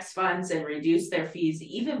index funds and reduce their fees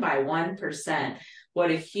even by 1%. What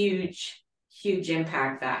a huge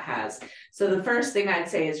impact that has. So the first thing I'd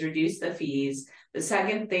say is reduce the fees. The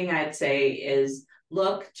second thing I'd say is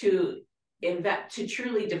look to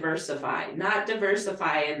truly diversify, not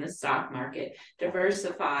diversify in the stock market,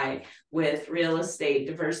 diversify with real estate,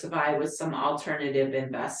 diversify with some alternative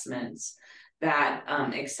investments that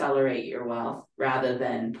accelerate your wealth rather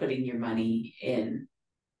than putting your money in.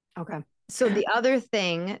 Okay. So the other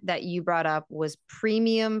thing that you brought up was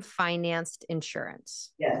premium financed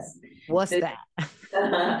insurance. Yes. What's that?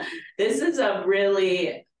 This is a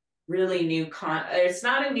really, really new it's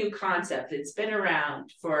not a new concept. It's been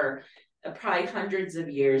around for probably hundreds of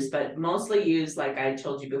years, but mostly used, like I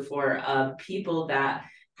told you before, of people that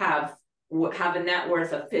have a net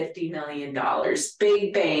worth of $50 million,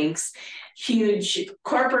 big banks, huge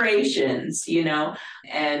corporations,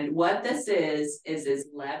 and what this is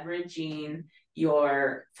leveraging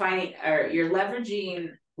you're leveraging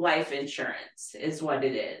life insurance is what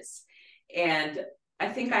it is. And I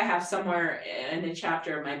think I have somewhere in a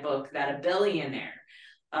chapter of my book that a billionaire,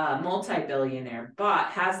 multi-billionaire,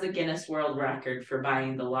 has the Guinness World Record for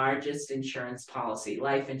buying the largest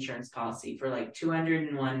life insurance policy for like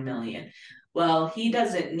 201 million. Well,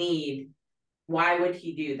 why would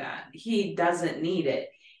he do that? He doesn't need it,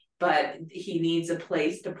 but he needs a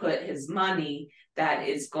place to put his money that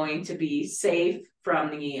is going to be safe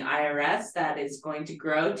from the IRS, that is going to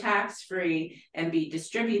grow tax-free and be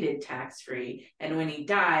distributed tax-free. And when he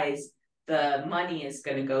dies, the money is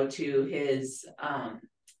going to go to his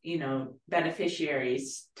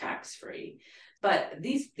beneficiaries tax-free. But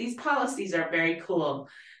these policies are very cool.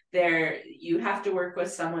 You have to work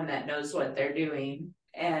with someone that knows what they're doing,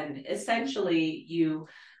 and essentially you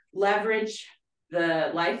leverage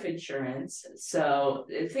the life insurance. So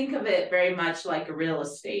think of it very much like a real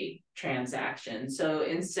estate transaction. So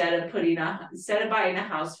instead of buying a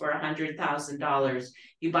house for $100,000,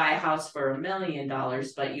 you buy a house for $1 million,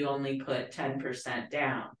 but you only put 10%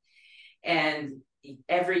 down. And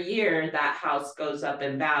every year that house goes up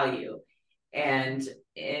in value. And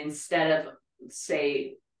instead of,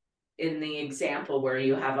 say, in the example where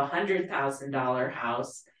you have $100,000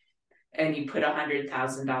 house and you put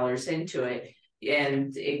 $100,000 into it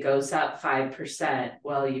and it goes up 5%,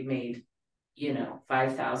 well, you made,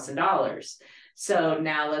 $5,000. So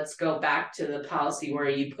now let's go back to the policy where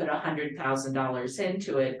you put $100,000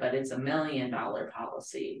 into it, but it's $1 million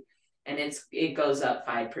policy. And it goes up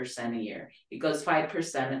 5% a year. It goes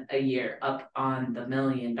 5% a year up on the $1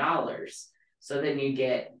 million. So then you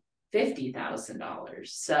get $50,000.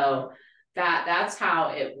 So that's how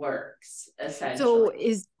it works,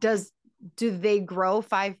 essentially. So do they grow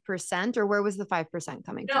 5%, or where was the 5%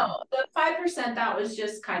 coming from? No, the 5%, that was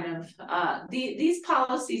just kind of these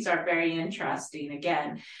policies are very interesting.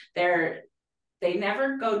 Again, they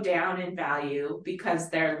never go down in value because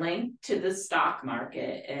they're linked to the stock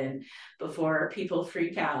market. And before people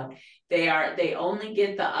freak out, they only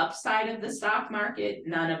get the upside of the stock market,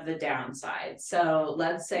 none of the downside. So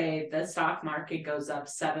let's say the stock market goes up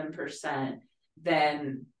 7%,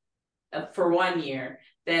 then for 1 year,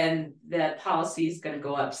 then the policy is going to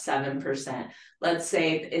go up 7%. Let's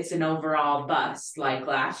say it's an overall bust like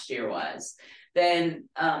last year was, then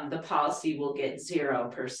the policy will get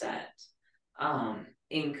 0%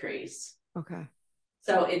 increase. Okay.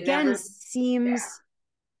 So it Again, never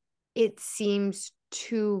it seems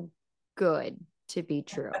too good to be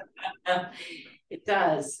true. It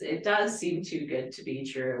does seem too good to be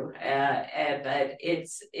true. But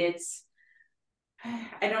it's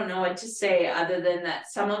I don't know what to say other than that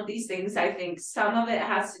some of these things, I think some of it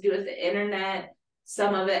has to do with the internet,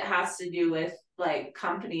 some of it has to do with like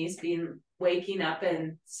companies being waking up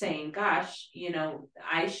and saying, gosh,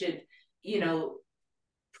 I should, you know,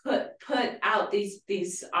 put out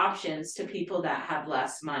these options to people that have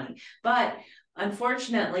less money. But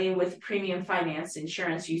unfortunately, with premium finance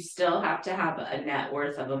insurance, you still have to have a net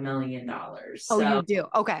worth of $1 million. Oh, So you do?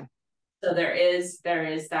 Okay. so there is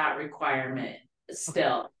that requirement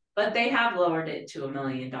still. Okay. But they have lowered it to $1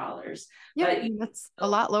 million. Yep, But that's a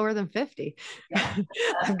lot lower than 50. yeah.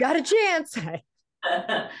 I've got a chance.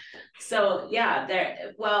 So yeah,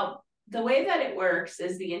 the way that it works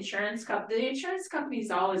is the insurance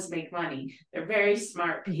companies always make money. They're very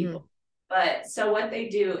smart people. Mhm. But so what they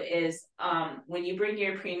do is when you bring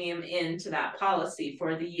your premium into that policy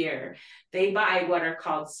for the year, they buy what are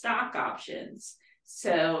called stock options.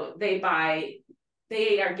 So they are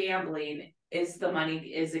gambling. Is it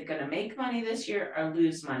going to make money this year or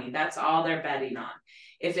lose money? That's all they're betting on.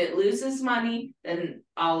 If it loses money, then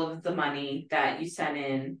all of the money that you sent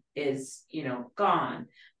in is, gone.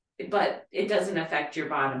 But it doesn't affect your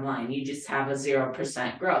bottom line. You just have a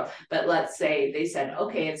 0% growth. But let's say they said,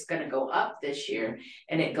 okay, it's going to go up this year,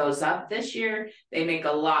 and it goes up this year. They make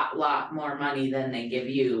a lot more money than they give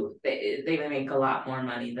you. They make a lot more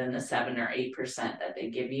money than the 7 or 8% that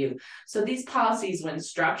they give you. So these policies, when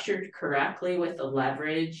structured correctly with the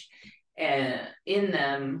leverage in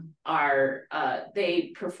them,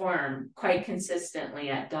 they perform quite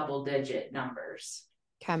consistently at double-digit numbers.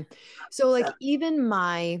 Okay. So like even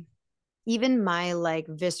my like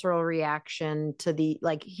visceral reaction to the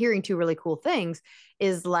like hearing two really cool things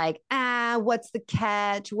is like, what's the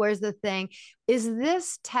catch? Where's the thing? Is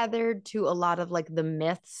this tethered to a lot of like the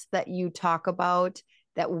myths that you talk about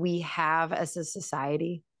that we have as a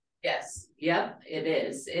society? Yes, yep, it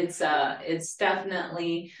is. It's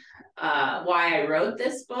definitely why I wrote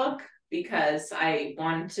this book, because I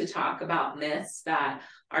wanted to talk about myths that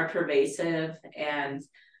are pervasive. And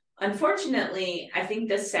unfortunately, I think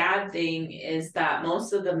the sad thing is that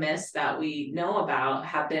most of the myths that we know about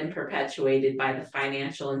have been perpetuated by the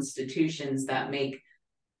financial institutions that make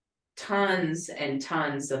tons and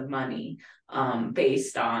tons of money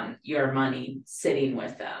based on your money sitting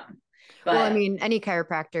with them. Well, I But mean,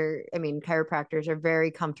 chiropractors are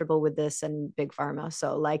very comfortable with this and big pharma.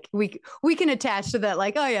 So like we can attach to that,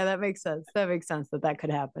 like, oh yeah, that makes sense. That makes sense that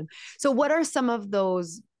could happen. So what are some of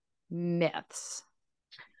those myths?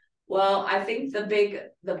 well, I think the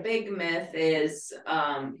big myth is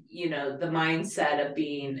the mindset of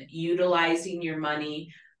utilizing your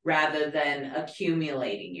money rather than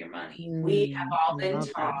accumulating your money. We have all I been love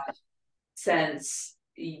that. taught since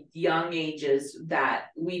young ages that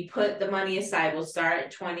we put the money aside. We'll start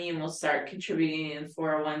at 20 and we'll start contributing in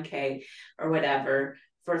 401k or whatever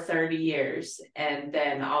for 30 years, and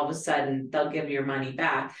then all of a sudden they'll give your money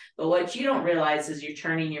back. But what you don't realize is you're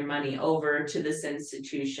turning your money over to this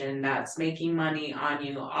institution that's making money on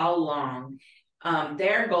you all along.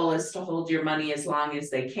 Their goal is to hold your money as long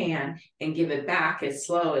as they can and give it back as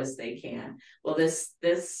slow as they can. Well,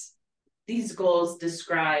 these goals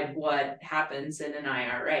describe what happens in an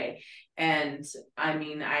IRA. And I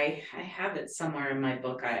mean, I have it somewhere in my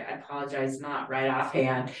book. I apologize, not right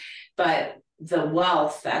offhand, but the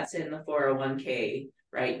wealth that's in the 401k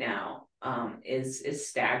right now is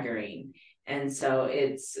staggering. And so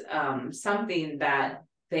it's something that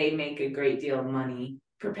they make a great deal of money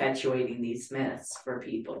perpetuating these myths for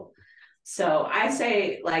people. So I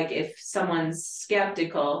say, like, if someone's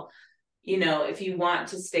skeptical, if you want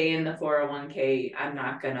to stay in the 401k, I'm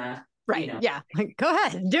not gonna, Right. Yeah. Go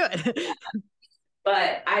ahead, do it.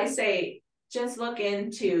 but I say just look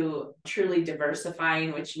into truly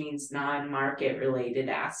diversifying, which means non-market related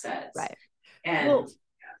assets. Right. And Well,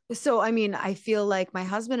 so I mean, I feel like my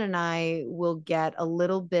husband and I will get a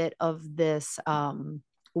little bit of this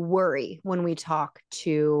worry when we talk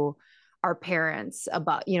to our parents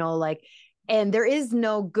about, like And there is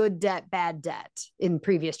no good debt, bad debt in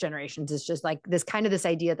previous generations. It's just like this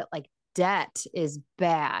idea that like debt is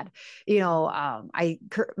bad. My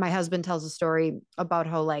husband tells a story about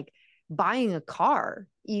how like buying a car,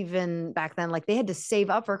 even back then, like they had to save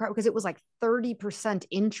up for a car because it was like 30%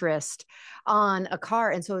 interest on a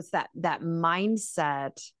car. And so it's that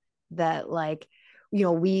mindset that like,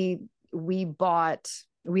 we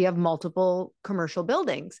have multiple commercial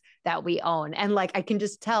buildings that we own. And like, I can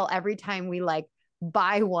just tell every time we like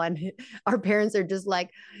buy one, our parents are just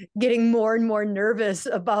like getting more and more nervous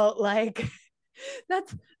about like,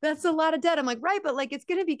 that's a lot of debt. I'm like, right, but like, it's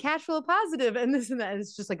going to be cash flow positive and this and that.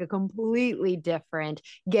 It's just like a completely different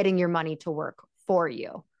getting your money to work for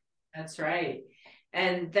you. That's right.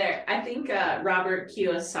 And there, I think Robert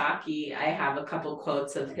Kiyosaki, I have a couple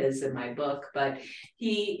quotes of his in my book, but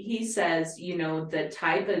he says, the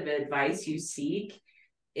type of advice you seek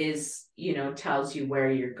is, tells you where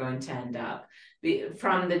you're going to end up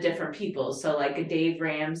from the different people. So like a Dave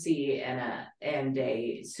Ramsey and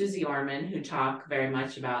a Susie Orman, who talk very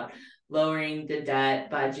much about lowering the debt,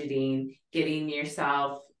 budgeting, getting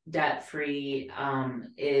yourself debt free,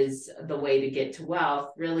 is the way to get to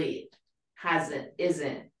wealth. Really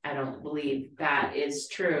isn't. I don't believe that is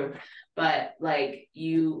true. But like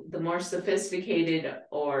the more sophisticated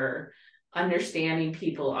or understanding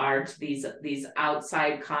people are to these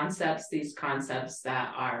outside concepts, these concepts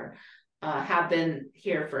that are have been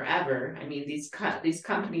here forever. I mean, these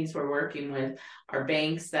companies we're working with are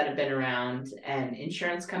banks that have been around and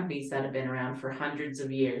insurance companies that have been around for hundreds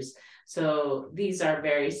of years. So these are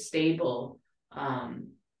very stable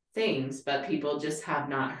things, but people just have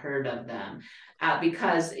not heard of them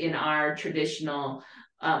because in our traditional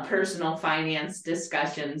personal finance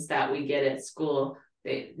discussions that we get at school,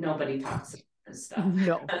 nobody talks about this stuff.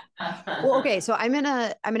 No. Well, okay, so I'm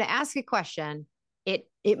gonna ask a question.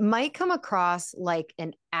 It might come across like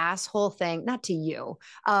an asshole thing, not to you,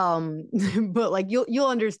 but like you'll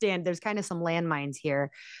understand. There's kind of some landmines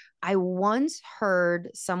here. I once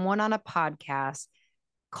heard someone on a podcast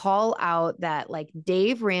call out that like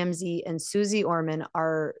Dave Ramsey and Susie Orman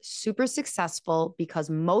are super successful because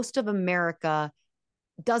most of America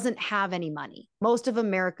doesn't have any money. Most of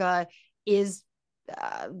America is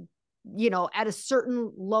uh, at a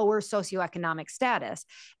certain lower socioeconomic status.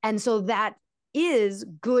 And so that is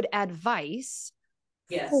good advice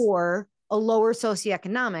Yes. for a lower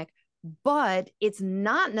socioeconomic, but it's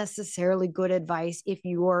not necessarily good advice if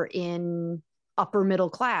you're in upper middle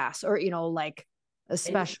class or, like a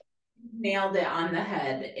special. Nailed it on the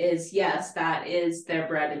head. Is yes, that is their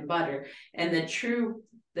bread and butter. And the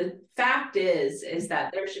fact is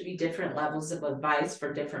that there should be different levels of advice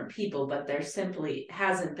for different people, but there simply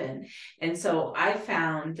hasn't been. And so I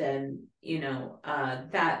found, and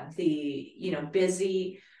that the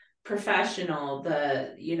busy professional,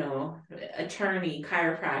 the attorney,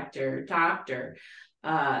 chiropractor, doctor,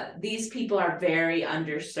 these people are very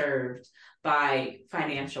underserved by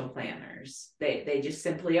financial planners. They just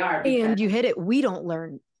simply are. And you hit it. We don't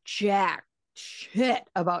learn jack shit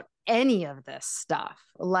about any of this stuff.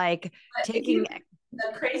 Like taking.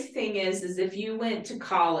 The crazy thing is if you went to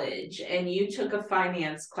college and you took a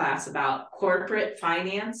finance class about corporate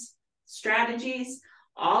finance strategies,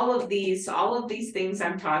 all of these things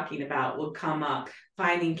I'm talking about would come up.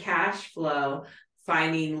 Finding cash flow,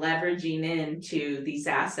 finding leveraging into these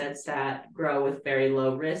assets that grow with very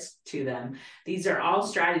low risk to them. These are all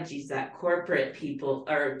strategies that corporate people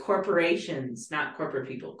or corporations, not corporate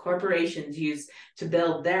people, corporations use to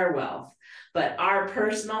build their wealth. But our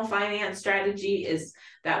personal finance strategy is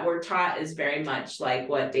that we're taught is very much like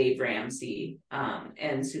what Dave Ramsey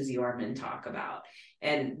and Susie Orman talk about.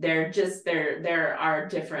 And there are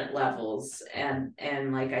different levels. And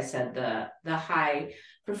like I said, the high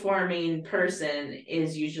performing person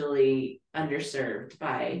is usually underserved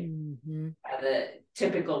by the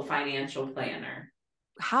typical financial planner.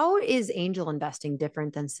 How is angel investing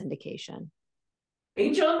different than syndication?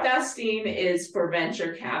 Angel investing is for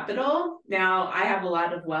venture capital. Now, I have a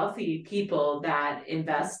lot of wealthy people that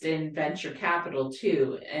invest in venture capital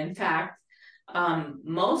too. In fact,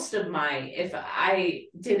 most of if I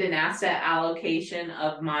did an asset allocation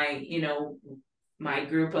of my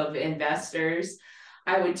group of investors,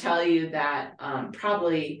 I would tell you that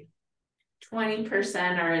probably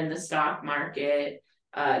 20% are in the stock market.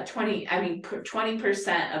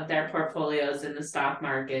 20% of their portfolios in the stock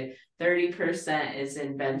market, 30% is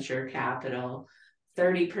in venture capital,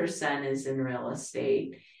 30% is in real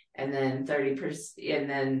estate, and then 30%, and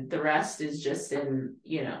then the rest is just in,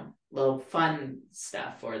 little fun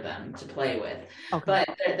stuff for them to play with. Okay.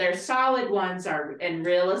 But their solid ones are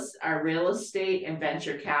real estate and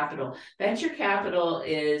venture capital. Venture capital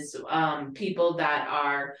is people that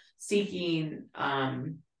are seeking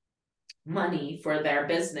money for their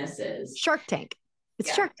businesses. Shark Tank.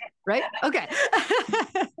 It's Shark Tank, right? Okay.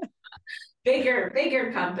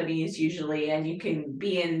 bigger companies usually, and you can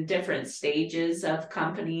be in different stages of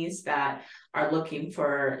companies that are looking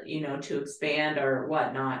for, to expand or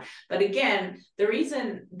whatnot. But again, the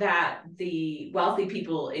reason that the wealthy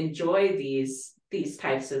people enjoy these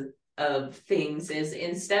types of things is,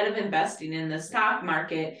 instead of investing in the stock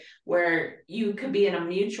market where you could be in a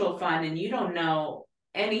mutual fund and you don't know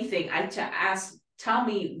anything, tell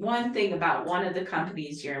me one thing about one of the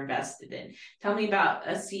companies you're invested in. Tell me about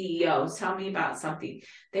a CEO. Tell me about something.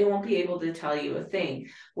 They won't be able to tell you a thing.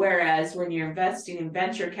 Whereas when you're investing in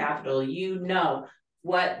venture capital, you know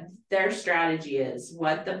what their strategy is,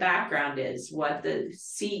 what the background is, what the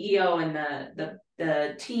CEO and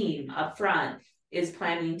the team up front is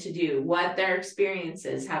planning to do, what their experience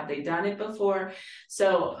is. Have they done it before?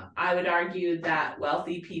 So I would argue that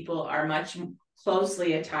wealthy people are much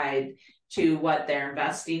closely tied to what they're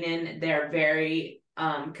investing in. They're very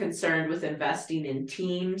concerned with investing in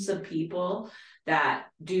teams of people that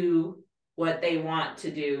do what they want to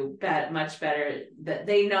do much better, that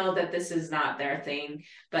they know that this is not their thing,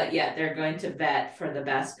 but yet they're going to vet for the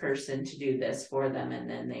best person to do this for them, and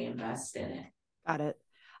then they invest in it. Got it.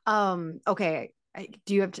 Okay.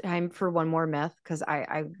 Do you have time for one more myth? Because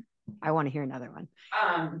I want to hear another one.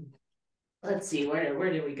 Let's see,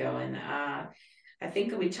 where did we go in? I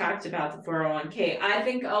think we talked about the 401k. I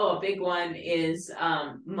think, a big one is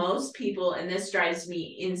most people, and this drives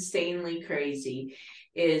me insanely crazy,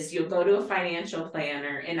 is you'll go to a financial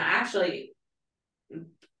planner, and actually,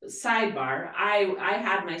 sidebar, I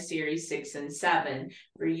had my series 6 and 7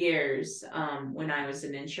 for years when I was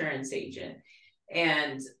an insurance agent.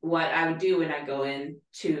 And what I would do when I go in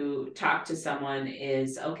to talk to someone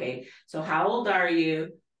is, okay, so how old are you?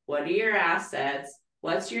 What are your assets?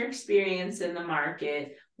 What's your experience in the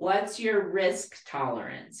market? What's your risk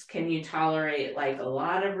tolerance? Can you tolerate like a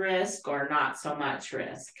lot of risk or not so much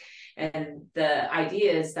risk? And the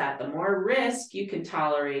idea is that the more risk you can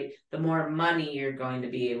tolerate, the more money you're going to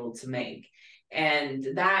be able to make. And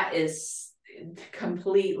that is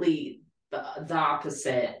completely the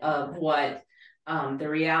opposite of what the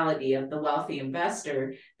reality of the wealthy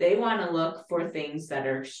investor. They want to look for things that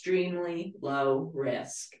are extremely low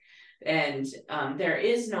risk. And there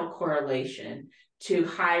is no correlation to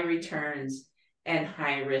high returns and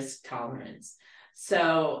high risk tolerance.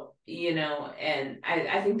 So, and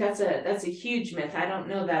I think that's a huge myth. I don't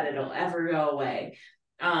know that it'll ever go away.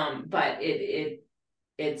 But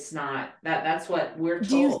it's not that's what we're told.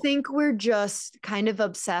 Do you think we're just kind of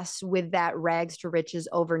obsessed with that rags to riches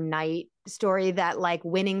overnight story, that like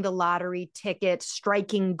winning the lottery ticket,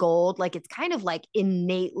 striking gold, like it's kind of like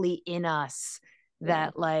innately in us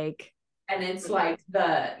that like, and it's like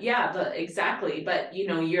exactly. But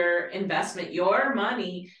your investment, your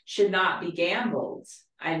money should not be gambled.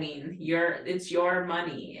 I mean, it's your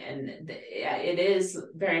money, and it is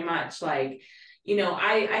very much like,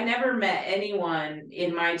 I never met anyone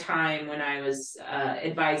in my time when I was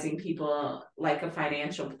advising people like a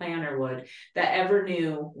financial planner would, that ever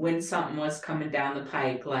knew when something was coming down the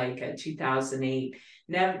pike, like 2008.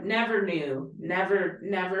 Never knew,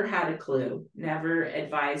 never had a clue, never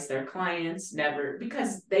advised their clients, never,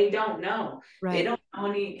 because they don't know. right. They don't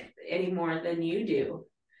know any more than you do.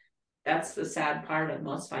 That's the sad part of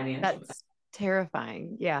most financial. That's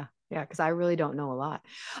terrifying. Yeah. Because I really don't know a lot.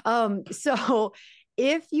 So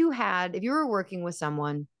if you were working with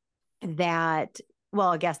someone that, well,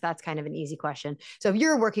 I guess that's kind of an easy question. So if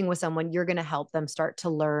you're working with someone, you're going to help them start to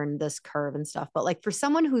learn this curve and stuff. But like for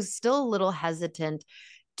someone who's still a little hesitant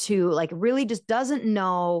to like really just doesn't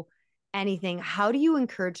know anything, how do you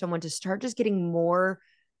encourage someone to start just getting more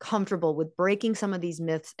comfortable with breaking some of these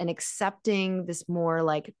myths and accepting this more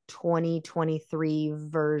like 2023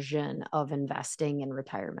 version of investing in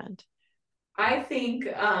retirement? I think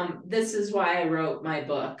this is why I wrote my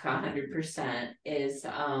book 100%, is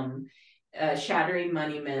Shattering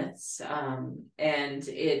Money Myths. And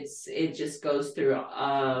it just goes through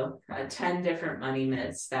 10 different money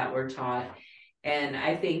myths that were taught. And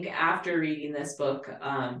I think after reading this book,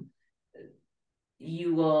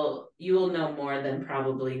 you will know more than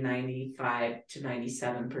probably 95 to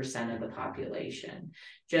 97% of the population,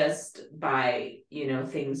 just by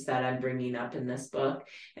things that I'm bringing up in this book.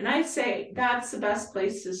 And I say that's the best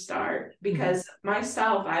place to start, because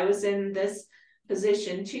myself, I was in this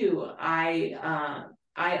position too. I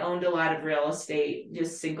I owned a lot of real estate,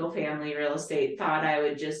 just single family real estate, thought I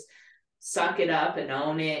would just suck it up and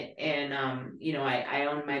own it. And, I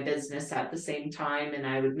owned my business at the same time, and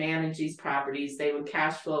I would manage these properties. They would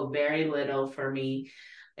cash flow very little for me,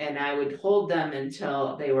 and I would hold them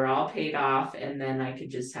until they were all paid off, and then I could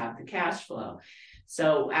just have the cash flow.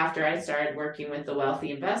 So after I started working with the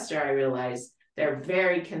wealthy investor, I realized they're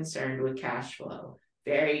very concerned with cash flow,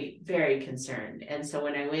 very, very concerned. And so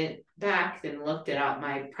when I went back and looked at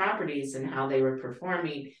my properties and how they were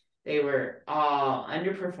performing, they were all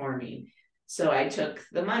underperforming. So I took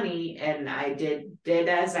the money and I did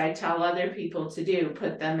as I tell other people to do,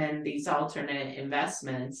 put them in these alternate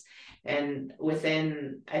investments. And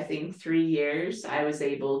within, I think, 3 years, I was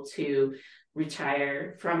able to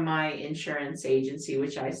retire from my insurance agency,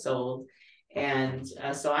 which I sold. And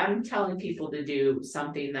so I'm telling people to do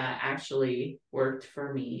something that actually worked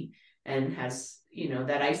for me and has,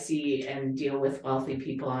 that I see and deal with wealthy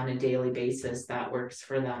people on a daily basis that works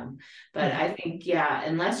for them. But I think, yeah,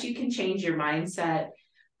 unless you can change your mindset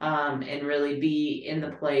and really be in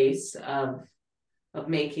the place of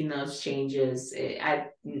making those changes,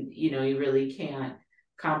 you really can't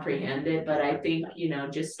comprehend it. But I think,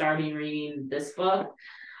 just starting reading this book,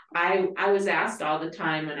 I was asked all the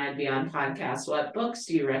time when I'd be on podcasts, what books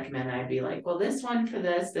do you recommend? I'd be like, well, this one for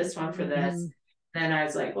this one for this. Then I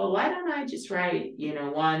was like, well, why don't I just write,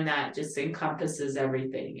 one that just encompasses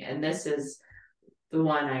everything? And this is the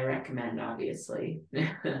one I recommend, obviously.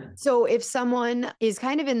 So if someone is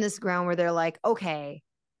kind of in this ground where they're like, okay,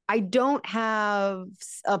 I don't have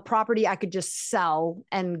a property I could just sell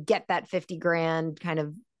and get that 50 grand kind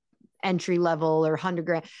of entry level or 100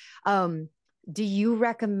 grand. Do you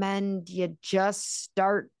recommend you just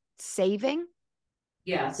start saving?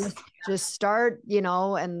 Yes. Just start,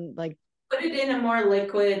 and like put it in a more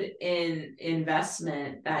liquid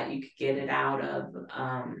investment that you could get it out of,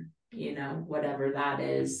 whatever that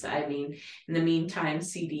is. I mean, in the meantime,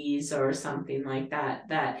 CDs or something like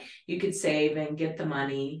that you could save and get the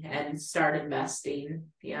money and start investing.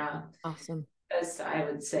 Yeah. Awesome. As I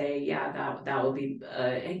would say, yeah, that would be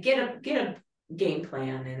get a game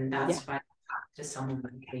plan, and that's fine to someone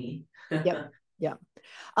like me. Yep. Yeah.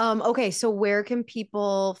 Okay. So where can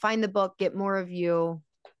people find the book, get more of you?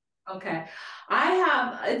 Okay.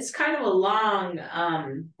 It's kind of a long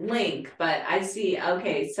link, but I see,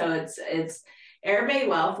 okay, so it's Airbay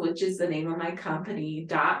Wealth, which is the name of my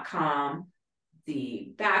company.com,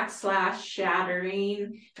 the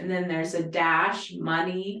 /shattering, and then there's a dash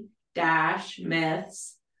money dash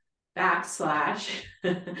myths / and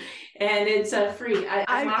it's a free.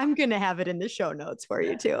 I'm gonna have it in the show notes for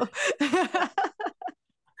you too.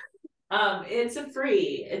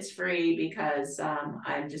 It's free because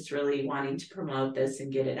I'm just really wanting to promote this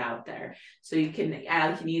and get it out there. So I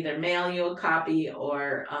can either mail you a copy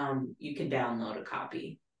or you can download a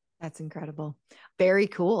copy. That's incredible. Very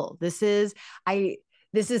cool. This is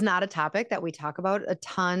not a topic that we talk about a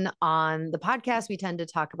ton on the podcast. We tend to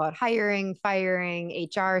talk about hiring, firing,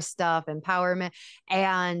 HR stuff, empowerment.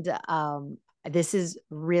 And this is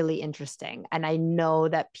really interesting. And I know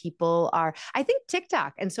that I think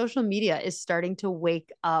TikTok and social media is starting to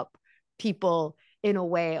wake up people in a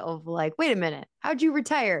way of like, wait a minute, how'd you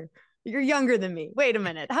retire? You're younger than me. Wait a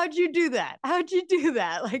minute. How'd you do that? How'd you do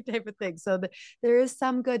that? Like type of thing. So there is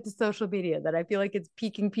some good to social media that I feel like it's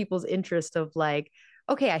piquing people's interest of like,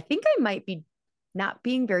 okay, I think I might be not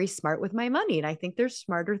being very smart with my money. And I think there's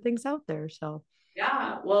smarter things out there. So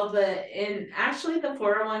yeah, well, actually the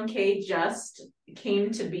 401k just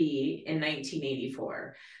came to be in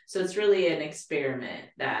 1984. So it's really an experiment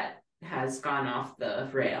that has gone off the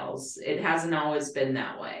rails. It hasn't always been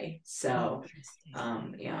that way. So,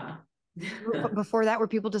 yeah. Before that, were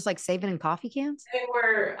people just like saving in coffee cans?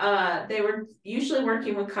 They were usually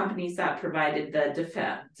working with companies that provided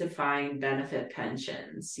the defined benefit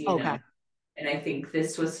pensions, know. And I think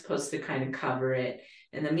this was supposed to kind of cover it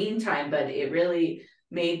in the meantime, but it really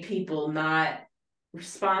made people not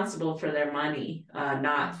responsible for their money,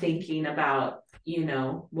 not thinking about,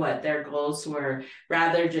 what their goals were.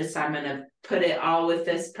 Rather just, I'm going to put it all with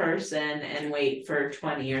this person and wait for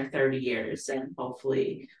 20 or 30 years and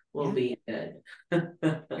hopefully we'll be good.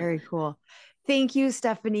 Very cool. Thank you,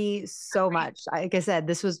 Stephanie, so much. Like I said,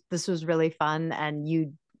 this was really fun, and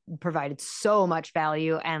you provided so much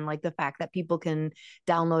value, and like the fact that people can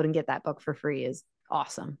download and get that book for free is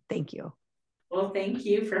awesome. Thank you. Well, thank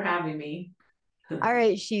you for having me. All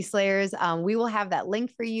right, She Slayers. We will have that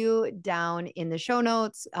link for you down in the show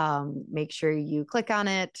notes. Make sure you click on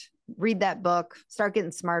it, read that book, start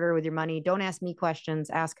getting smarter with your money. Don't ask me questions,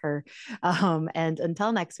 ask her. And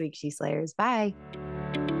until next week, She Slayers. Bye.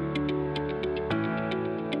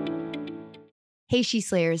 Hey, She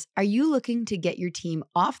Slayers, are you looking to get your team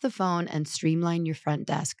off the phone and streamline your front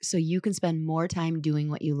desk so you can spend more time doing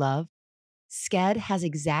what you love? Sked has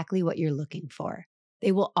exactly what you're looking for.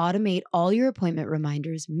 They will automate all your appointment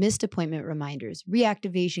reminders, missed appointment reminders,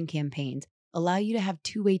 reactivation campaigns, allow you to have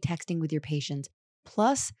two-way texting with your patients.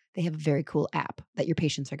 Plus, they have a very cool app that your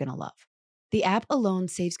patients are going to love. The app alone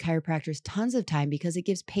saves chiropractors tons of time because it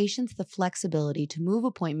gives patients the flexibility to move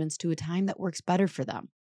appointments to a time that works better for them.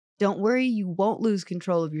 Don't worry, you won't lose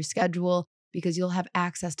control of your schedule because you'll have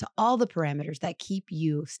access to all the parameters that keep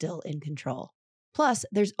you still in control. Plus,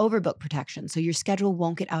 there's overbook protection, so your schedule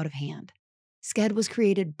won't get out of hand. Sked was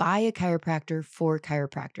created by a chiropractor for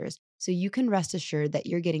chiropractors, so you can rest assured that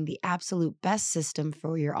you're getting the absolute best system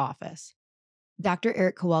for your office. Dr.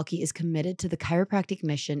 Eric Kowalski is committed to the chiropractic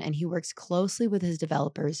mission, and he works closely with his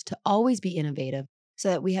developers to always be innovative so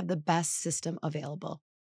that we have the best system available.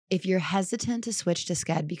 If you're hesitant to switch to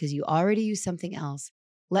Sked because you already use something else,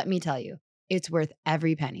 let me tell you, it's worth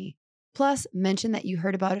every penny. Plus, mention that you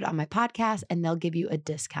heard about it on my podcast and they'll give you a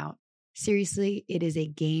discount. Seriously, it is a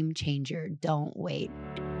game changer. Don't wait.